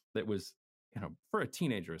that was, for a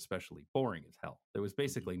teenager especially, boring as hell. There was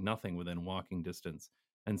basically nothing within walking distance.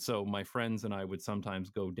 And so my friends and I would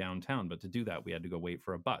sometimes go downtown, but to do that, we had to go wait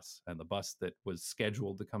for a bus. And the bus that was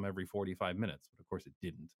scheduled to come every 45 minutes, but of course it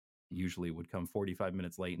didn't. It usually would come 45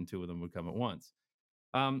 minutes late, and two of them would come at once.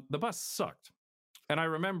 The bus sucked. And I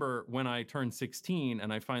remember when I turned 16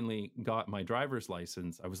 and I finally got my driver's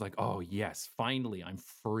license, I was like, oh, yes, finally, I'm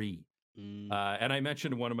free. And I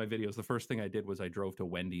mentioned in one of my videos, the first thing I did was I drove to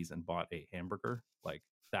Wendy's and bought a hamburger. Like,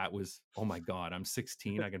 that was, oh my God, I'm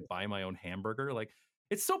 16. I can buy my own hamburger. Like,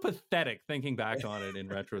 it's so pathetic thinking back on it in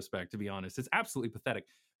retrospect, to be honest. It's absolutely pathetic.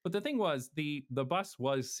 But the thing was, the bus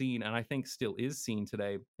was seen, and I think still is seen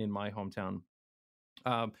today in my hometown,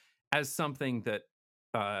 as something that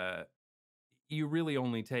you really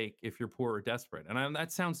only take if you're poor or desperate. And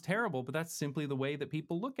that sounds terrible, but that's simply the way that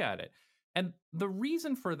people look at it. And the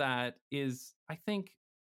reason for that is, I think,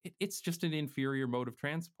 it's just an inferior mode of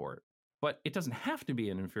transport. But it doesn't have to be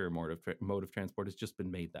an inferior mode of transport. It's just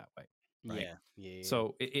been made that way. Right? Yeah.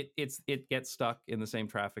 So it gets stuck in the same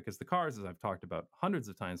traffic as the cars, as I've talked about hundreds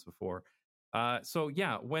of times before. So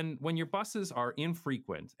yeah, when your buses are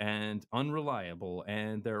infrequent and unreliable,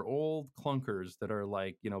 and they're old clunkers that are,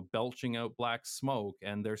 like, belching out black smoke,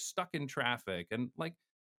 and they're stuck in traffic, and, like,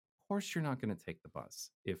 of course you're not going to take the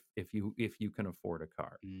bus if you can afford a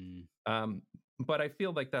car. But I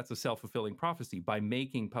feel like that's a self-fulfilling prophecy by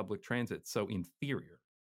making public transit so inferior.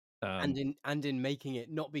 And in making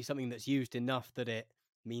it not be something that's used enough that it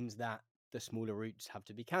means that the smaller routes have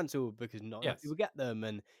to be cancelled because not enough people get them,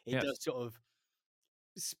 and it does sort of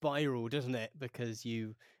spiral, doesn't it? Because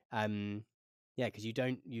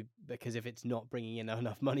because if it's not bringing in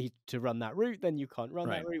enough money to run that route, then you can't run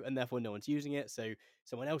that route, and therefore no one's using it. So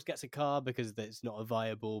someone else gets a car because it's not a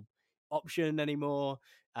viable option anymore.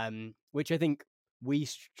 Which I think we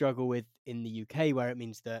struggle with in the UK, where it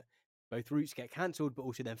means that both routes get cancelled, but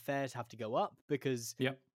also then fares have to go up because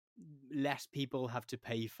less people have to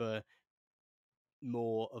pay for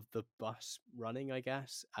more of the bus running, I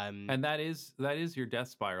guess. And that is your death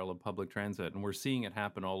spiral of public transit. And we're seeing it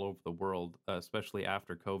happen all over the world, especially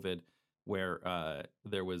after COVID, where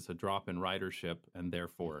there was a drop in ridership and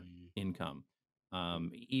therefore income.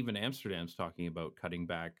 Even Amsterdam's talking about cutting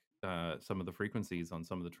back some of the frequencies on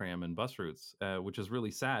some of the tram and bus routes, which is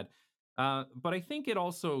really sad. But I think it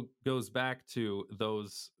also goes back to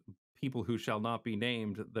those people who shall not be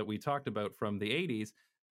named that we talked about from the 80s,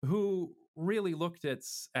 who really looked at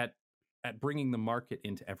at bringing the market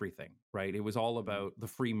into everything, right? It was all about the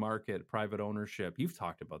free market, private ownership. You've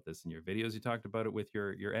talked about this in your videos. You talked about it with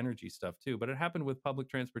your energy stuff too, but it happened with public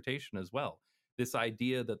transportation as well. This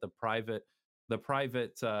idea that the private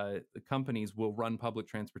companies will run public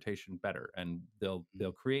transportation better, and they'll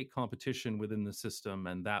create competition within the system,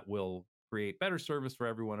 and that will create better service for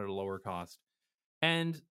everyone at a lower cost.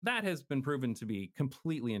 And that has been proven to be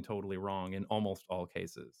completely and totally wrong in almost all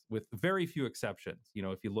cases, with very few exceptions.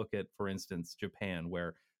 If you look at, for instance, Japan,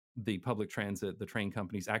 where the public transit, the train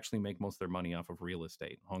companies actually make most of their money off of real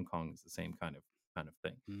estate. Hong Kong is the same kind of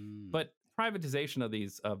thing. But privatization of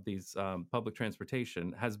these public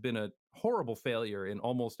transportation has been a horrible failure in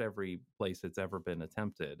almost every place it's ever been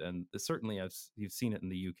attempted, and certainly as you've seen it in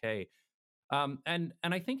the UK. And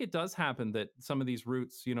I think it does happen that some of these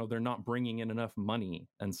routes, they're not bringing in enough money,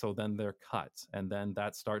 and so then they're cut, and then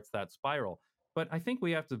that starts that spiral. But I think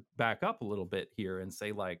we have to back up a little bit here and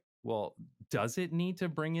say, like, well, does it need to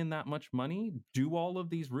bring in that much money? Do all of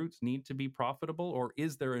these routes need to be profitable, or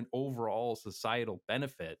is there an overall societal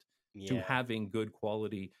benefit to having good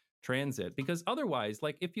quality transit? Because otherwise,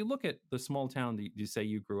 like, if you look at the small town that you say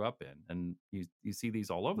you grew up in, and you see these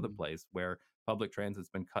all over the place where public transit's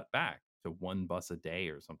been cut back to one bus a day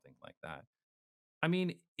or something like that. I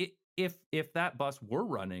mean, if that bus were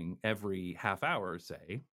running every half hour,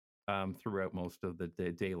 say, throughout most of the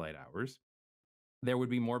daylight hours, there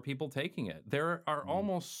would be more people taking it. There are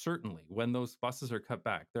almost certainly, when those buses are cut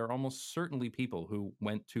back, there are almost certainly people who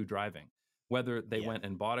went to driving, whether they went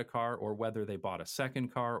and bought a car, or whether they bought a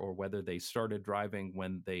second car, or whether they started driving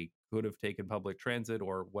when they could have taken public transit,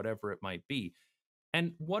 or whatever it might be.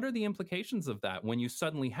 And what are the implications of that when you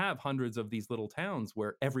suddenly have hundreds of these little towns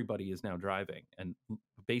where everybody is now driving and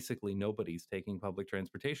basically nobody's taking public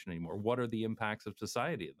transportation anymore? What are the impacts of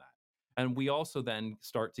society in that? And we also then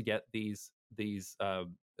start to get these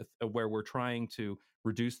where we're trying to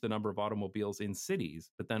reduce the number of automobiles in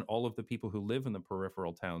cities, but then all of the people who live in the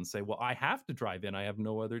peripheral towns say, well, I have to drive in, I have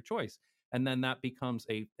no other choice. And then that becomes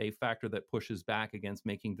a factor that pushes back against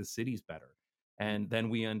making the cities better. And then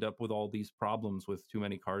we end up with all these problems with too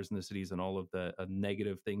many cars in the cities and all of the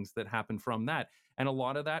negative things that happen from that. And a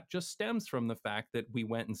lot of that just stems from the fact that we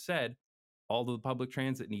went and said, all the public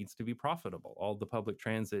transit needs to be profitable. All the public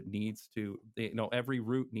transit needs to, every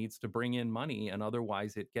route needs to bring in money, and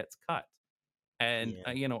otherwise it gets cut. And,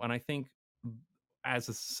 and I think as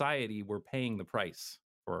a society, we're paying the price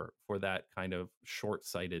for that kind of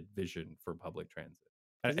short-sighted vision for public transit.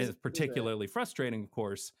 And it's particularly frustrating, of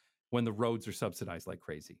course, when the roads are subsidized like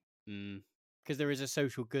crazy. Because there is a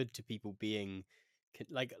social good to people being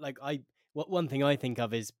one thing I think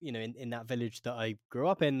of is, in that village that I grew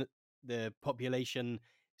up in, the population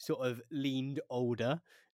sort of leaned older,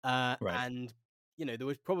 Right. and there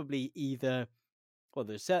was probably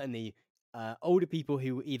there's certainly older people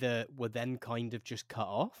who either were then kind of just cut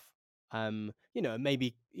off,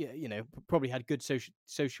 maybe probably had good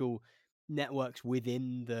social networks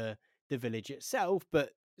within the village itself,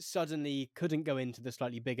 but suddenly couldn't go into the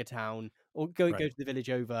slightly bigger town, or go to the village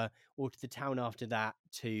over, or to the town after that,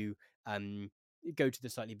 to go to the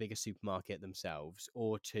slightly bigger supermarket themselves,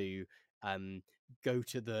 or to go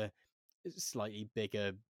to the slightly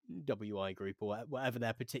bigger WI group, or whatever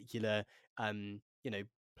their particular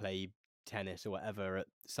play tennis or whatever at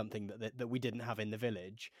something that we didn't have in the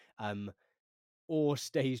village, or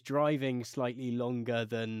stays driving slightly longer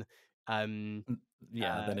than then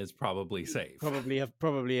it's probably safe. Probably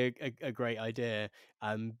a great idea,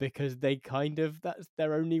 because they that's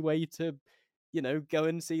their only way to, go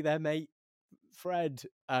and see their mate Fred,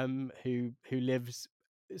 who lives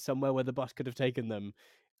somewhere where the bus could have taken them.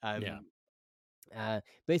 But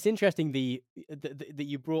it's interesting that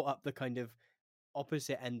you brought up the kind of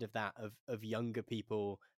opposite end of that, of younger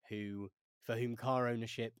people for whom car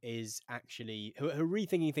ownership is actually, who are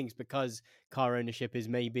rethinking things because car ownership is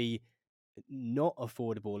maybe not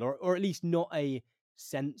affordable, or at least not a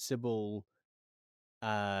sensible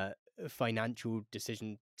financial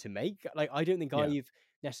decision to make. Like, I don't think I've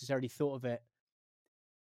necessarily thought of it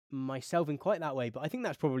myself in quite that way, but I think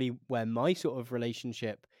that's probably where my sort of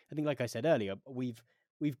relationship, I think, like I said earlier, we've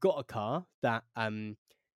got a car that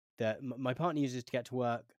my partner uses to get to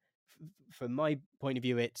work. From my point of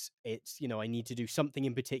view, it's I need to do something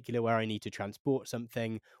in particular where I need to transport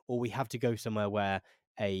something, or we have to go somewhere where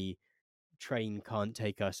a train can't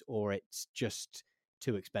take us, or it's just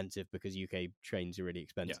too expensive because UK trains are really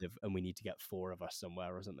expensive, and we need to get 4 of us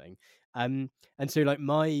somewhere or something. And so, like,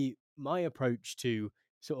 my approach to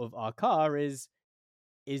sort of our car is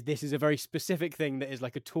this is a very specific thing that is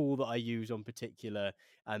like a tool that I use on particular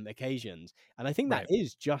occasions. And I think that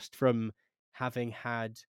is just from having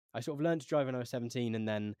had I sort of learned to drive when I was 17, and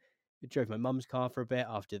then drove my mum's car for a bit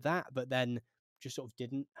after that, but then just sort of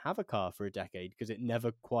didn't have a car for a decade because it was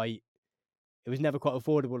never quite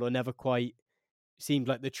affordable, or never quite seemed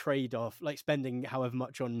like the trade-off, like spending however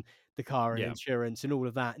much on the car and Yeah. insurance and all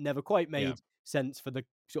of that, never quite Yeah. made sense for the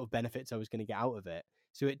sort of benefits I was going to get out of it.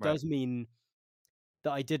 So it Right. does mean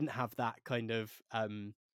that I didn't have that kind of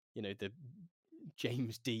the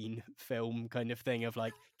James Dean film kind of thing of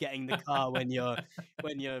like getting the car when you're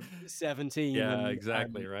 17. Yeah, And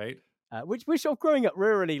exactly, right? which sort of growing up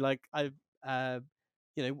rurally, like I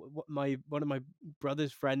one of my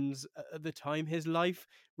brother's friends at the time, his life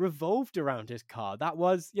revolved around his car. That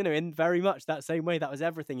was, in very much that same way, that was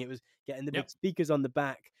everything. It was getting the big Yep. speakers on the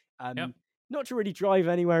back. Yep. Not to really drive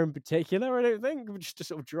anywhere in particular, I don't think, but just to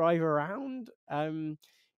sort of drive around. It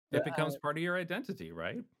But becomes part of your identity,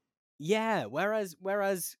 right? yeah, whereas,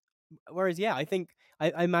 yeah, I think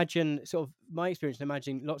I imagine sort of my experience. I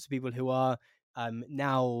imagine lots of people who are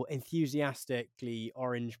now enthusiastically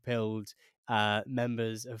orange-pilled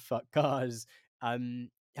members of Fuck Cars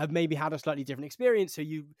have maybe had a slightly different experience. So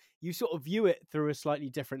you sort of view it through a slightly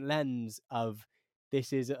different lens of,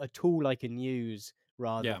 this is a tool I can use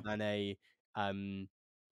rather than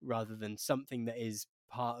something that is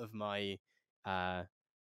part of my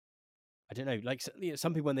I don't know, like,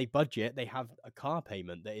 some people, when they budget, they have a car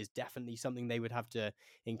payment that is definitely something they would have to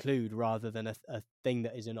include, rather than a thing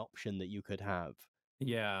that is an option that you could have.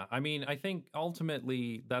 Yeah, I mean, I think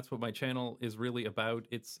ultimately that's what my channel is really about.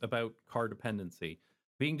 It's about car dependency.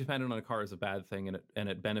 Being dependent on a car is a bad thing, and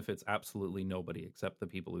it benefits absolutely nobody except the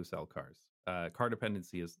people who sell cars. Car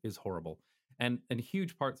dependency is horrible, and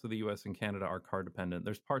huge parts of the U.S. and Canada are car dependent.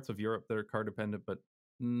 There's parts of Europe that are car dependent, but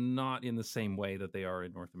not in the same way that they are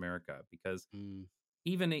in North America, because Mm.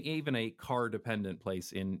 even a car dependent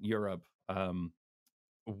place in Europe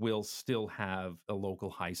will still have a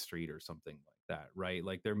local high street or something like that, right?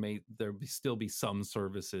 Like still be some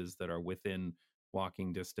services that are within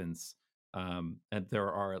walking distance, and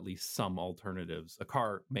there are at least some alternatives. A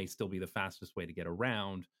car may still be the fastest way to get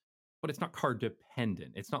around, but it's not car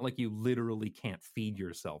dependent. It's not like you literally can't feed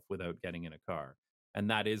yourself without getting in a car, and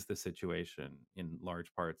that is the situation in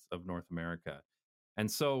large parts of North America. And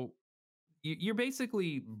so you're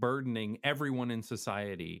basically burdening everyone in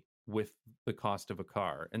society with the cost of a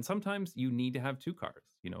car. And sometimes you need to have two cars.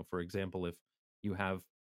 For example, if you have,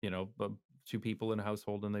 two people in a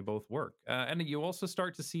household and they both work. And you also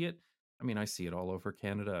start to see it. I mean, I see it all over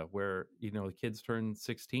Canada where, the kids turn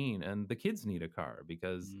 16 and the kids need a car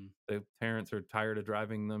because Mm. the parents are tired of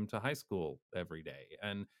driving them to high school every day.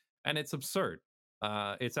 And it's absurd.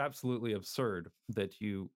 It's absolutely absurd that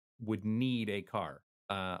you would need a car.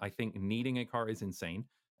 I think needing a car is insane.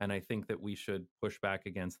 And I think that we should push back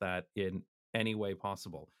against that in any way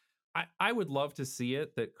possible. I would love to see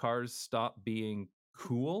it that cars stop being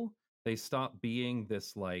cool. They stop being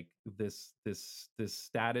this this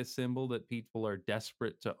status symbol that people are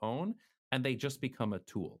desperate to own, and they just become a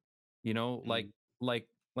tool. Like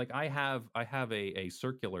Mm. I have a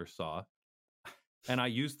circular saw, and I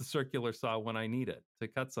use the circular saw when I need it to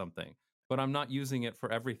cut something, but I'm not using it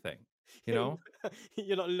for everything. You know?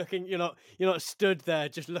 You're not looking. You're not stood there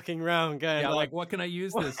just looking around, going Yeah, like, like what can I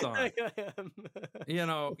use "What this on? can I am?"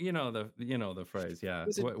 The phrase. Yeah,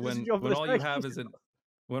 There's a when job for when the all you have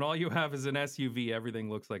circular is an SUV, everything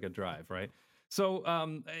looks like a drive, right? So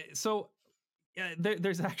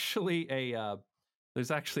there's actually a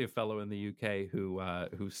fellow in the UK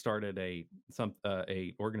who started a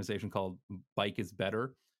organization called Bike is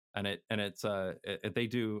Better, and they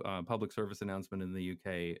do public service announcement in the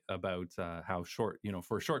UK about how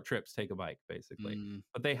for short trips take a bike basically. Mm.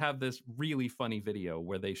 But they have this really funny video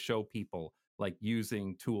where they show people like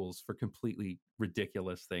using tools for completely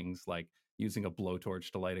ridiculous things, like using a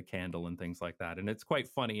blowtorch to light a candle and things like that. And it's quite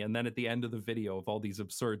funny. And then at the end of the video of all these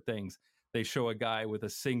absurd things, they show a guy with a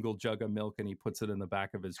single jug of milk and he puts it in the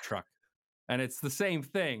back of his truck. And it's the same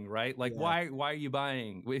thing, right? Like, Yeah. why are you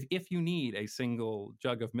buying? If you need a single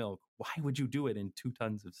jug of milk, why would you do it in 2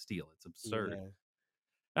 tons of steel? It's absurd. Yeah.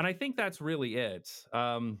 And I think that's really it.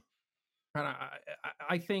 And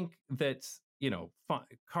I think that,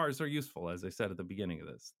 cars are useful, as I said at the beginning of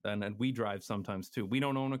this. And we drive sometimes too. We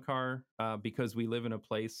don't own a car because we live in a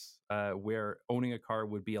place where owning a car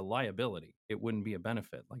would be a liability. It wouldn't be a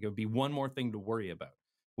benefit. Like, it would be one more thing to worry about.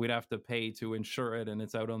 We'd have to pay to insure it, and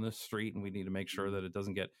it's out on the street, and we need to make sure that it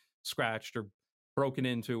doesn't get scratched or broken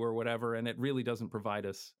into or whatever. And it really doesn't provide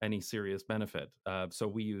us any serious benefit. So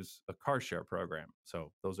we use a car share program.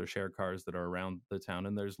 So those are shared cars that are around the town,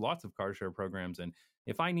 and there's lots of car share programs. And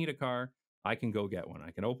if I need a car, I can go get one.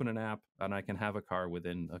 I can open an app and I can have a car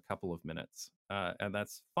within a couple of minutes. And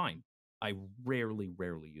that's fine. I rarely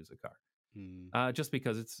use a car, just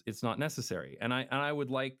because it's not necessary. And I would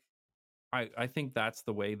like, I think that's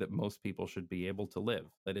the way that most people should be able to live,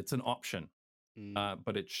 that it's an option,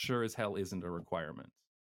 but it sure as hell isn't a requirement.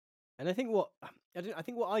 And I think what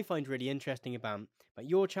I find really interesting about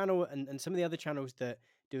your channel and some of the other channels that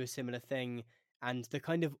do a similar thing, and the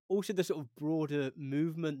kind of also the sort of broader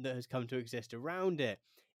movement that has come to exist around it,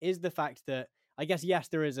 is the fact that I guess yes,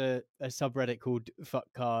 there is a subreddit called Fuck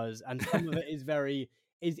Cars, and some of it is very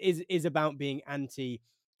is about being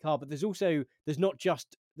anti-car, but there's not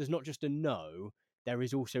just a no, there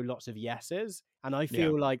is also lots of yeses, and I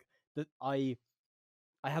feel like that I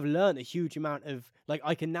have learned a huge amount of, like,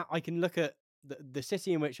 I can look at the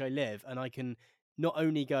city in which I live, and I can not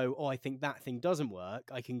only go, oh, I think that thing doesn't work,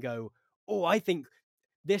 I can go, oh, I think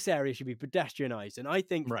this area should be pedestrianized, and I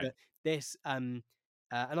think that this and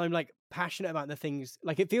I'm like passionate about the things,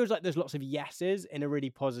 like it feels like there's lots of yeses in a really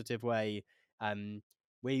positive way.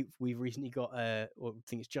 We've recently got or I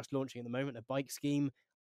think it's just launching at the moment, a bike scheme.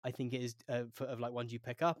 I think it is of like ones you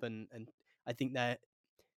pick up, and I think they're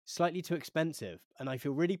slightly too expensive, and I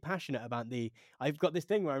feel really passionate about I've got this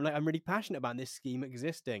thing where I'm really passionate about this scheme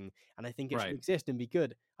existing, and I think it should exist and be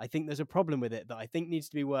good. I think there's a problem with it that I think needs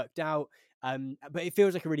to be worked out, but it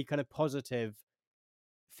feels like a really kind of positive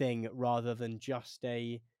thing rather than just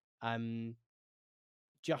a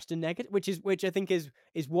negative, which I think is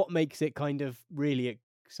what makes it kind of really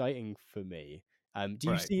exciting for me.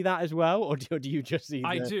 Do you see that as well, or do you just see?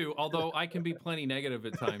 I do, although I can be plenty negative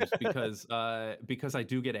at times because I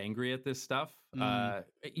do get angry at this stuff.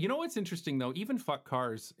 You know what's interesting though? Even Fuck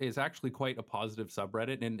Cars is actually quite a positive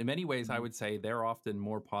subreddit, and in many ways, I would say they're often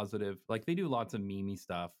more positive. Like they do lots of memey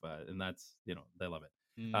stuff, and that's they love it,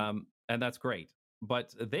 and that's great.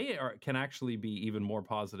 But they can actually be even more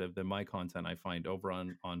positive than my content, I find, over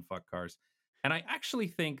on Fuck Cars. And I actually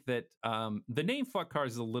think that the name Fuck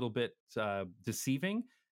Cars is a little bit deceiving,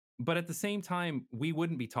 but at the same time, we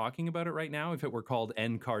wouldn't be talking about it right now if it were called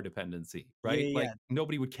End Car Dependency, right? Yeah. Like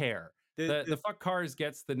nobody would care. The Fuck Cars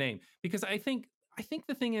gets the name because I think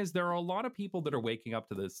the thing is there are a lot of people that are waking up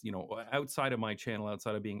to this, outside of my channel,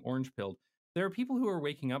 outside of being orange pilled. There are people who are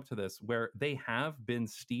waking up to this where they have been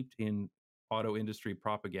steeped in auto industry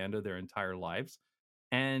propaganda their entire lives.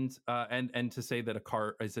 And to say that a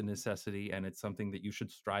car is a necessity and it's something that you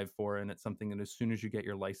should strive for, and it's something that as soon as you get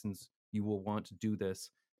your license, you will want to do this.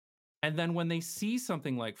 And then when they see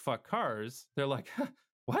something like Fuck Cars, they're like, huh,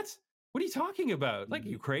 what? What are you talking about? Like, are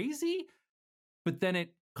you crazy? But then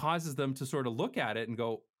it causes them to sort of look at it and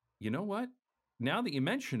go, you know what? Now that you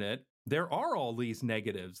mention it, there are all these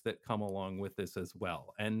negatives that come along with this as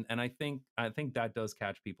well. And I think that does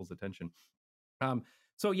catch people's attention.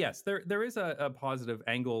 So yes, there is a positive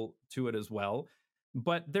angle to it as well,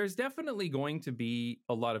 but there's definitely going to be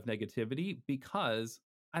a lot of negativity because,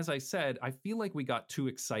 as I said, I feel like we got too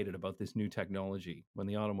excited about this new technology when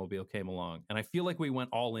the automobile came along, and I feel like we went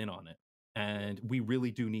all in on it, and we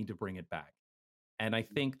really do need to bring it back. And I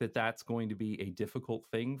think that that's going to be a difficult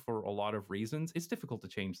thing for a lot of reasons. It's difficult to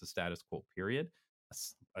change the status quo, period,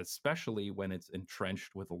 especially when it's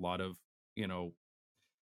entrenched with a lot of,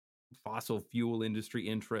 fossil fuel industry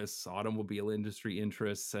interests, automobile industry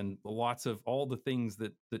interests, and lots of all the things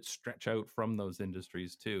that stretch out from those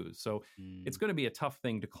industries too. So it's going to be a tough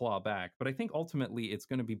thing to claw back, but I think ultimately it's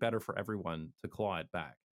going to be better for everyone to claw it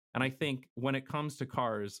back. And I think when it comes to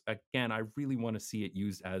cars, again, I really want to see it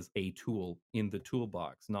used as a tool in the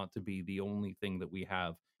toolbox, not to be the only thing that we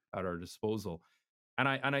have at our disposal. And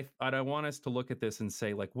I want us to look at this and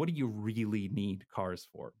say, like, what do you really need cars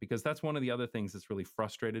for? Because that's one of the other things that's really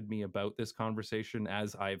frustrated me about this conversation,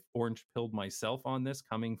 as I've orange pilled myself on this,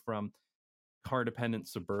 coming from car dependent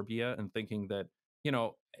suburbia and thinking that,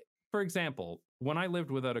 for example, when I lived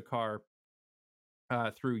without a car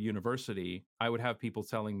through university, I would have people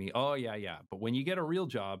telling me, oh, yeah, but when you get a real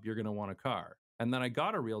job, you're going to want a car. And then I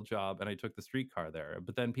got a real job and I took the streetcar there.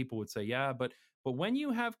 But then people would say, yeah, but when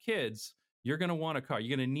you have kids, you're going to want a car.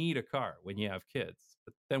 You're going to need a car when you have kids.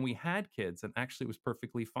 But then we had kids, and actually it was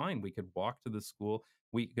perfectly fine. We could walk to the school.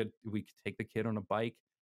 We could take the kid on a bike.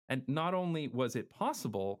 And not only was it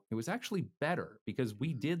possible, it was actually better because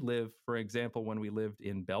we did live, for example, when we lived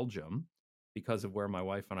in Belgium, because of where my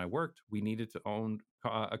wife and I worked, we needed to own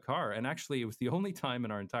a car. And actually, it was the only time in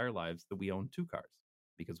our entire lives that we owned two cars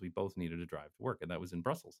because we both needed to drive to work. And that was in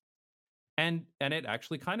Brussels. And it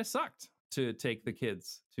actually kind of sucked to take the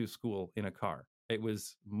kids to school in a car. It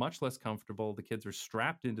was much less comfortable. The kids are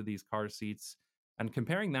strapped into these car seats. And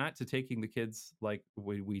comparing that to taking the kids like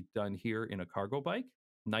we've done here in a cargo bike,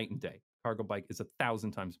 night and day. cargo bike is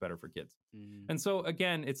 1,000 times better for kids. And so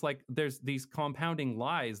again, it's like there's these compounding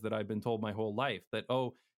lies that I've been told my whole life that,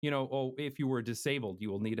 if you were disabled, you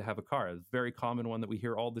will need to have a car. A very common one that we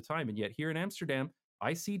hear all the time. And yet here in Amsterdam,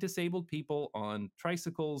 I see disabled people on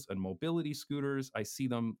tricycles and mobility scooters. I see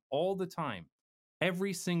them all the time.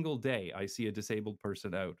 Every single day, I see a disabled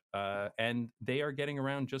person out, and they are getting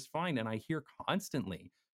around just fine. And I hear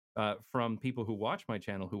constantly from people who watch my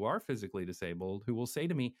channel who are physically disabled who will say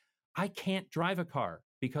to me, I can't drive a car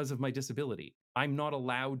because of my disability. I'm not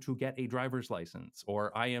allowed to get a driver's license,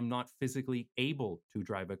 or I am not physically able to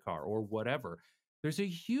drive a car, or whatever. There's a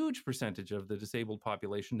huge percentage of the disabled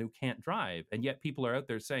population who can't drive. And yet people are out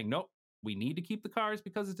there saying, nope, we need to keep the cars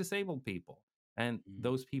because it's disabled people. And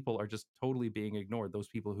those people are just totally being ignored. Those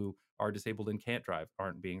people who are disabled and can't drive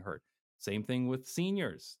aren't being heard. Same thing with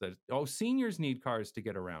seniors. Seniors need cars to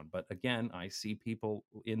get around. But again, I see people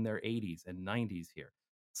in their 80s and 90s here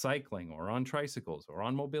cycling or on tricycles or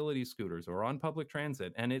on mobility scooters or on public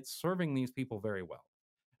transit. And it's serving these people very well.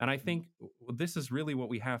 And I think this is really what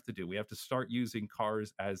we have to do. We have to start using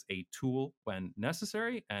cars as a tool when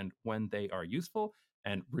necessary and when they are useful,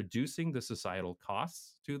 and reducing the societal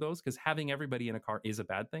costs to those, because having everybody in a car is a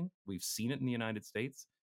bad thing. We've seen it in the United States.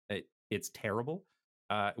 It's terrible.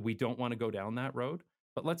 We don't want to go down that road.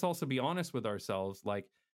 But let's also be honest with ourselves, like,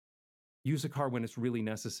 use a car when it's really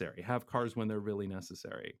necessary. Have cars when they're really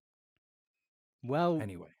necessary. Well,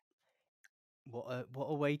 anyway. What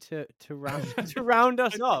a way to round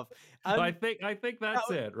us off. I think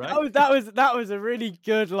that's it, right? That was a really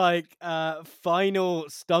good final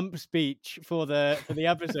stump speech for the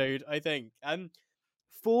episode, I think.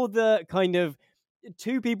 For the kind of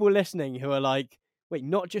two people listening who are like, wait,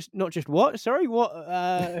 not just what? Sorry, what?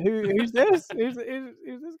 Who's this? Who's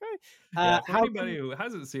this guy? For anybody who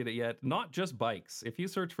hasn't seen it yet, Not Just Bikes. If you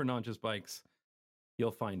search for Not Just Bikes, you'll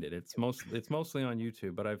find it. It's mostly on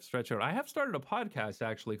YouTube, but I've stretched out. I have started a podcast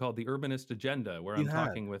actually called The Urbanist Agenda, where I'm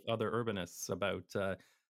talking with other urbanists about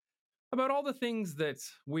all the things that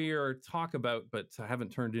we're talk about but haven't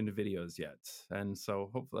turned into videos yet. And so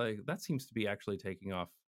hopefully that seems to be actually taking off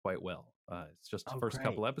quite well. It's just the first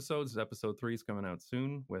couple episodes. Episode 3 is coming out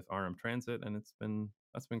soon with RM Transit, and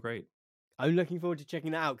that's been great. I'm looking forward to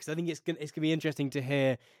checking that out, because I think it's gonna be interesting to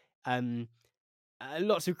hear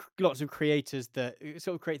lots of creators that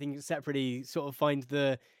sort of create things separately, sort of find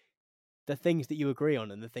the things that you agree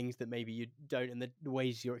on and the things that maybe you don't, and the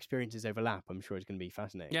ways your experiences overlap. I'm sure it's going to be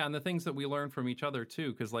fascinating. Yeah, and the things that we learn from each other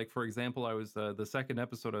too, because like, for example, I was the second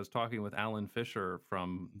episode I was talking with Alan Fisher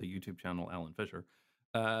from the YouTube channel Alan Fisher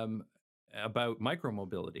about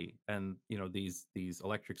micromobility and these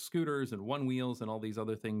electric scooters and one wheels and all these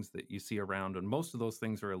other things that you see around, and most of those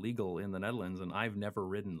things are illegal in the Netherlands, and I've never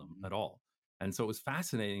ridden them at all. And so it was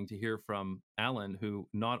fascinating to hear from Alan, who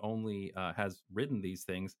not only has ridden these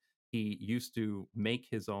things, he used to make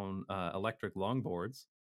his own electric longboards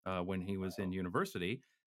when he was in university.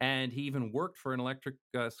 And he even worked for an electric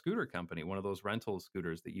scooter company, one of those rental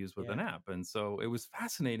scooters that use with an app. And so it was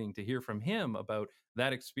fascinating to hear from him about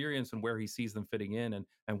that experience and where he sees them fitting in, and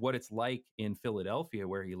what it's like in Philadelphia,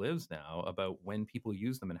 where he lives now, about when people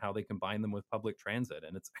use them and how they combine them with public transit.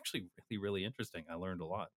 And it's actually really, really interesting. I learned a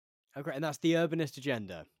lot. Okay, and that's The Urbanist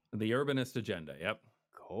Agenda. The Urbanist Agenda, yep.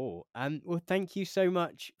 Cool. Well, thank you so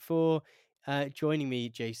much for joining me,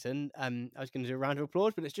 Jason. I was going to do a round of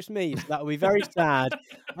applause, but it's just me, so that will be very sad.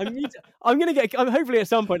 Hopefully at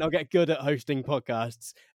some point I'll get good at hosting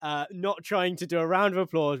podcasts, not trying to do a round of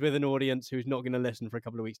applause with an audience who's not going to listen for a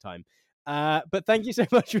couple of weeks' time. But thank you so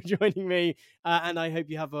much for joining me, and I hope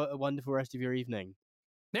you have a wonderful rest of your evening.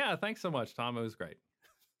 Yeah, thanks so much, Tom. It was great.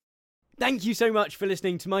 Thank you so much for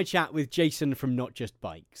listening to my chat with Jason from Not Just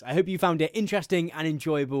Bikes. I hope you found it interesting and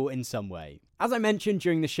enjoyable in some way. As I mentioned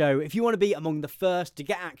during the show, if you want to be among the first to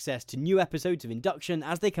get access to new episodes of Induction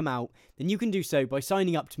as they come out, then you can do so by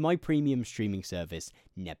signing up to my premium streaming service,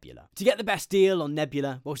 Nebula. To get the best deal on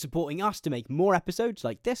Nebula while supporting us to make more episodes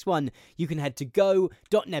like this one, you can head to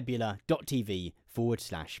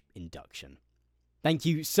go.nebula.tv/induction. Thank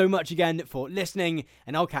you so much again for listening,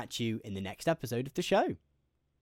 and I'll catch you in the next episode of the show.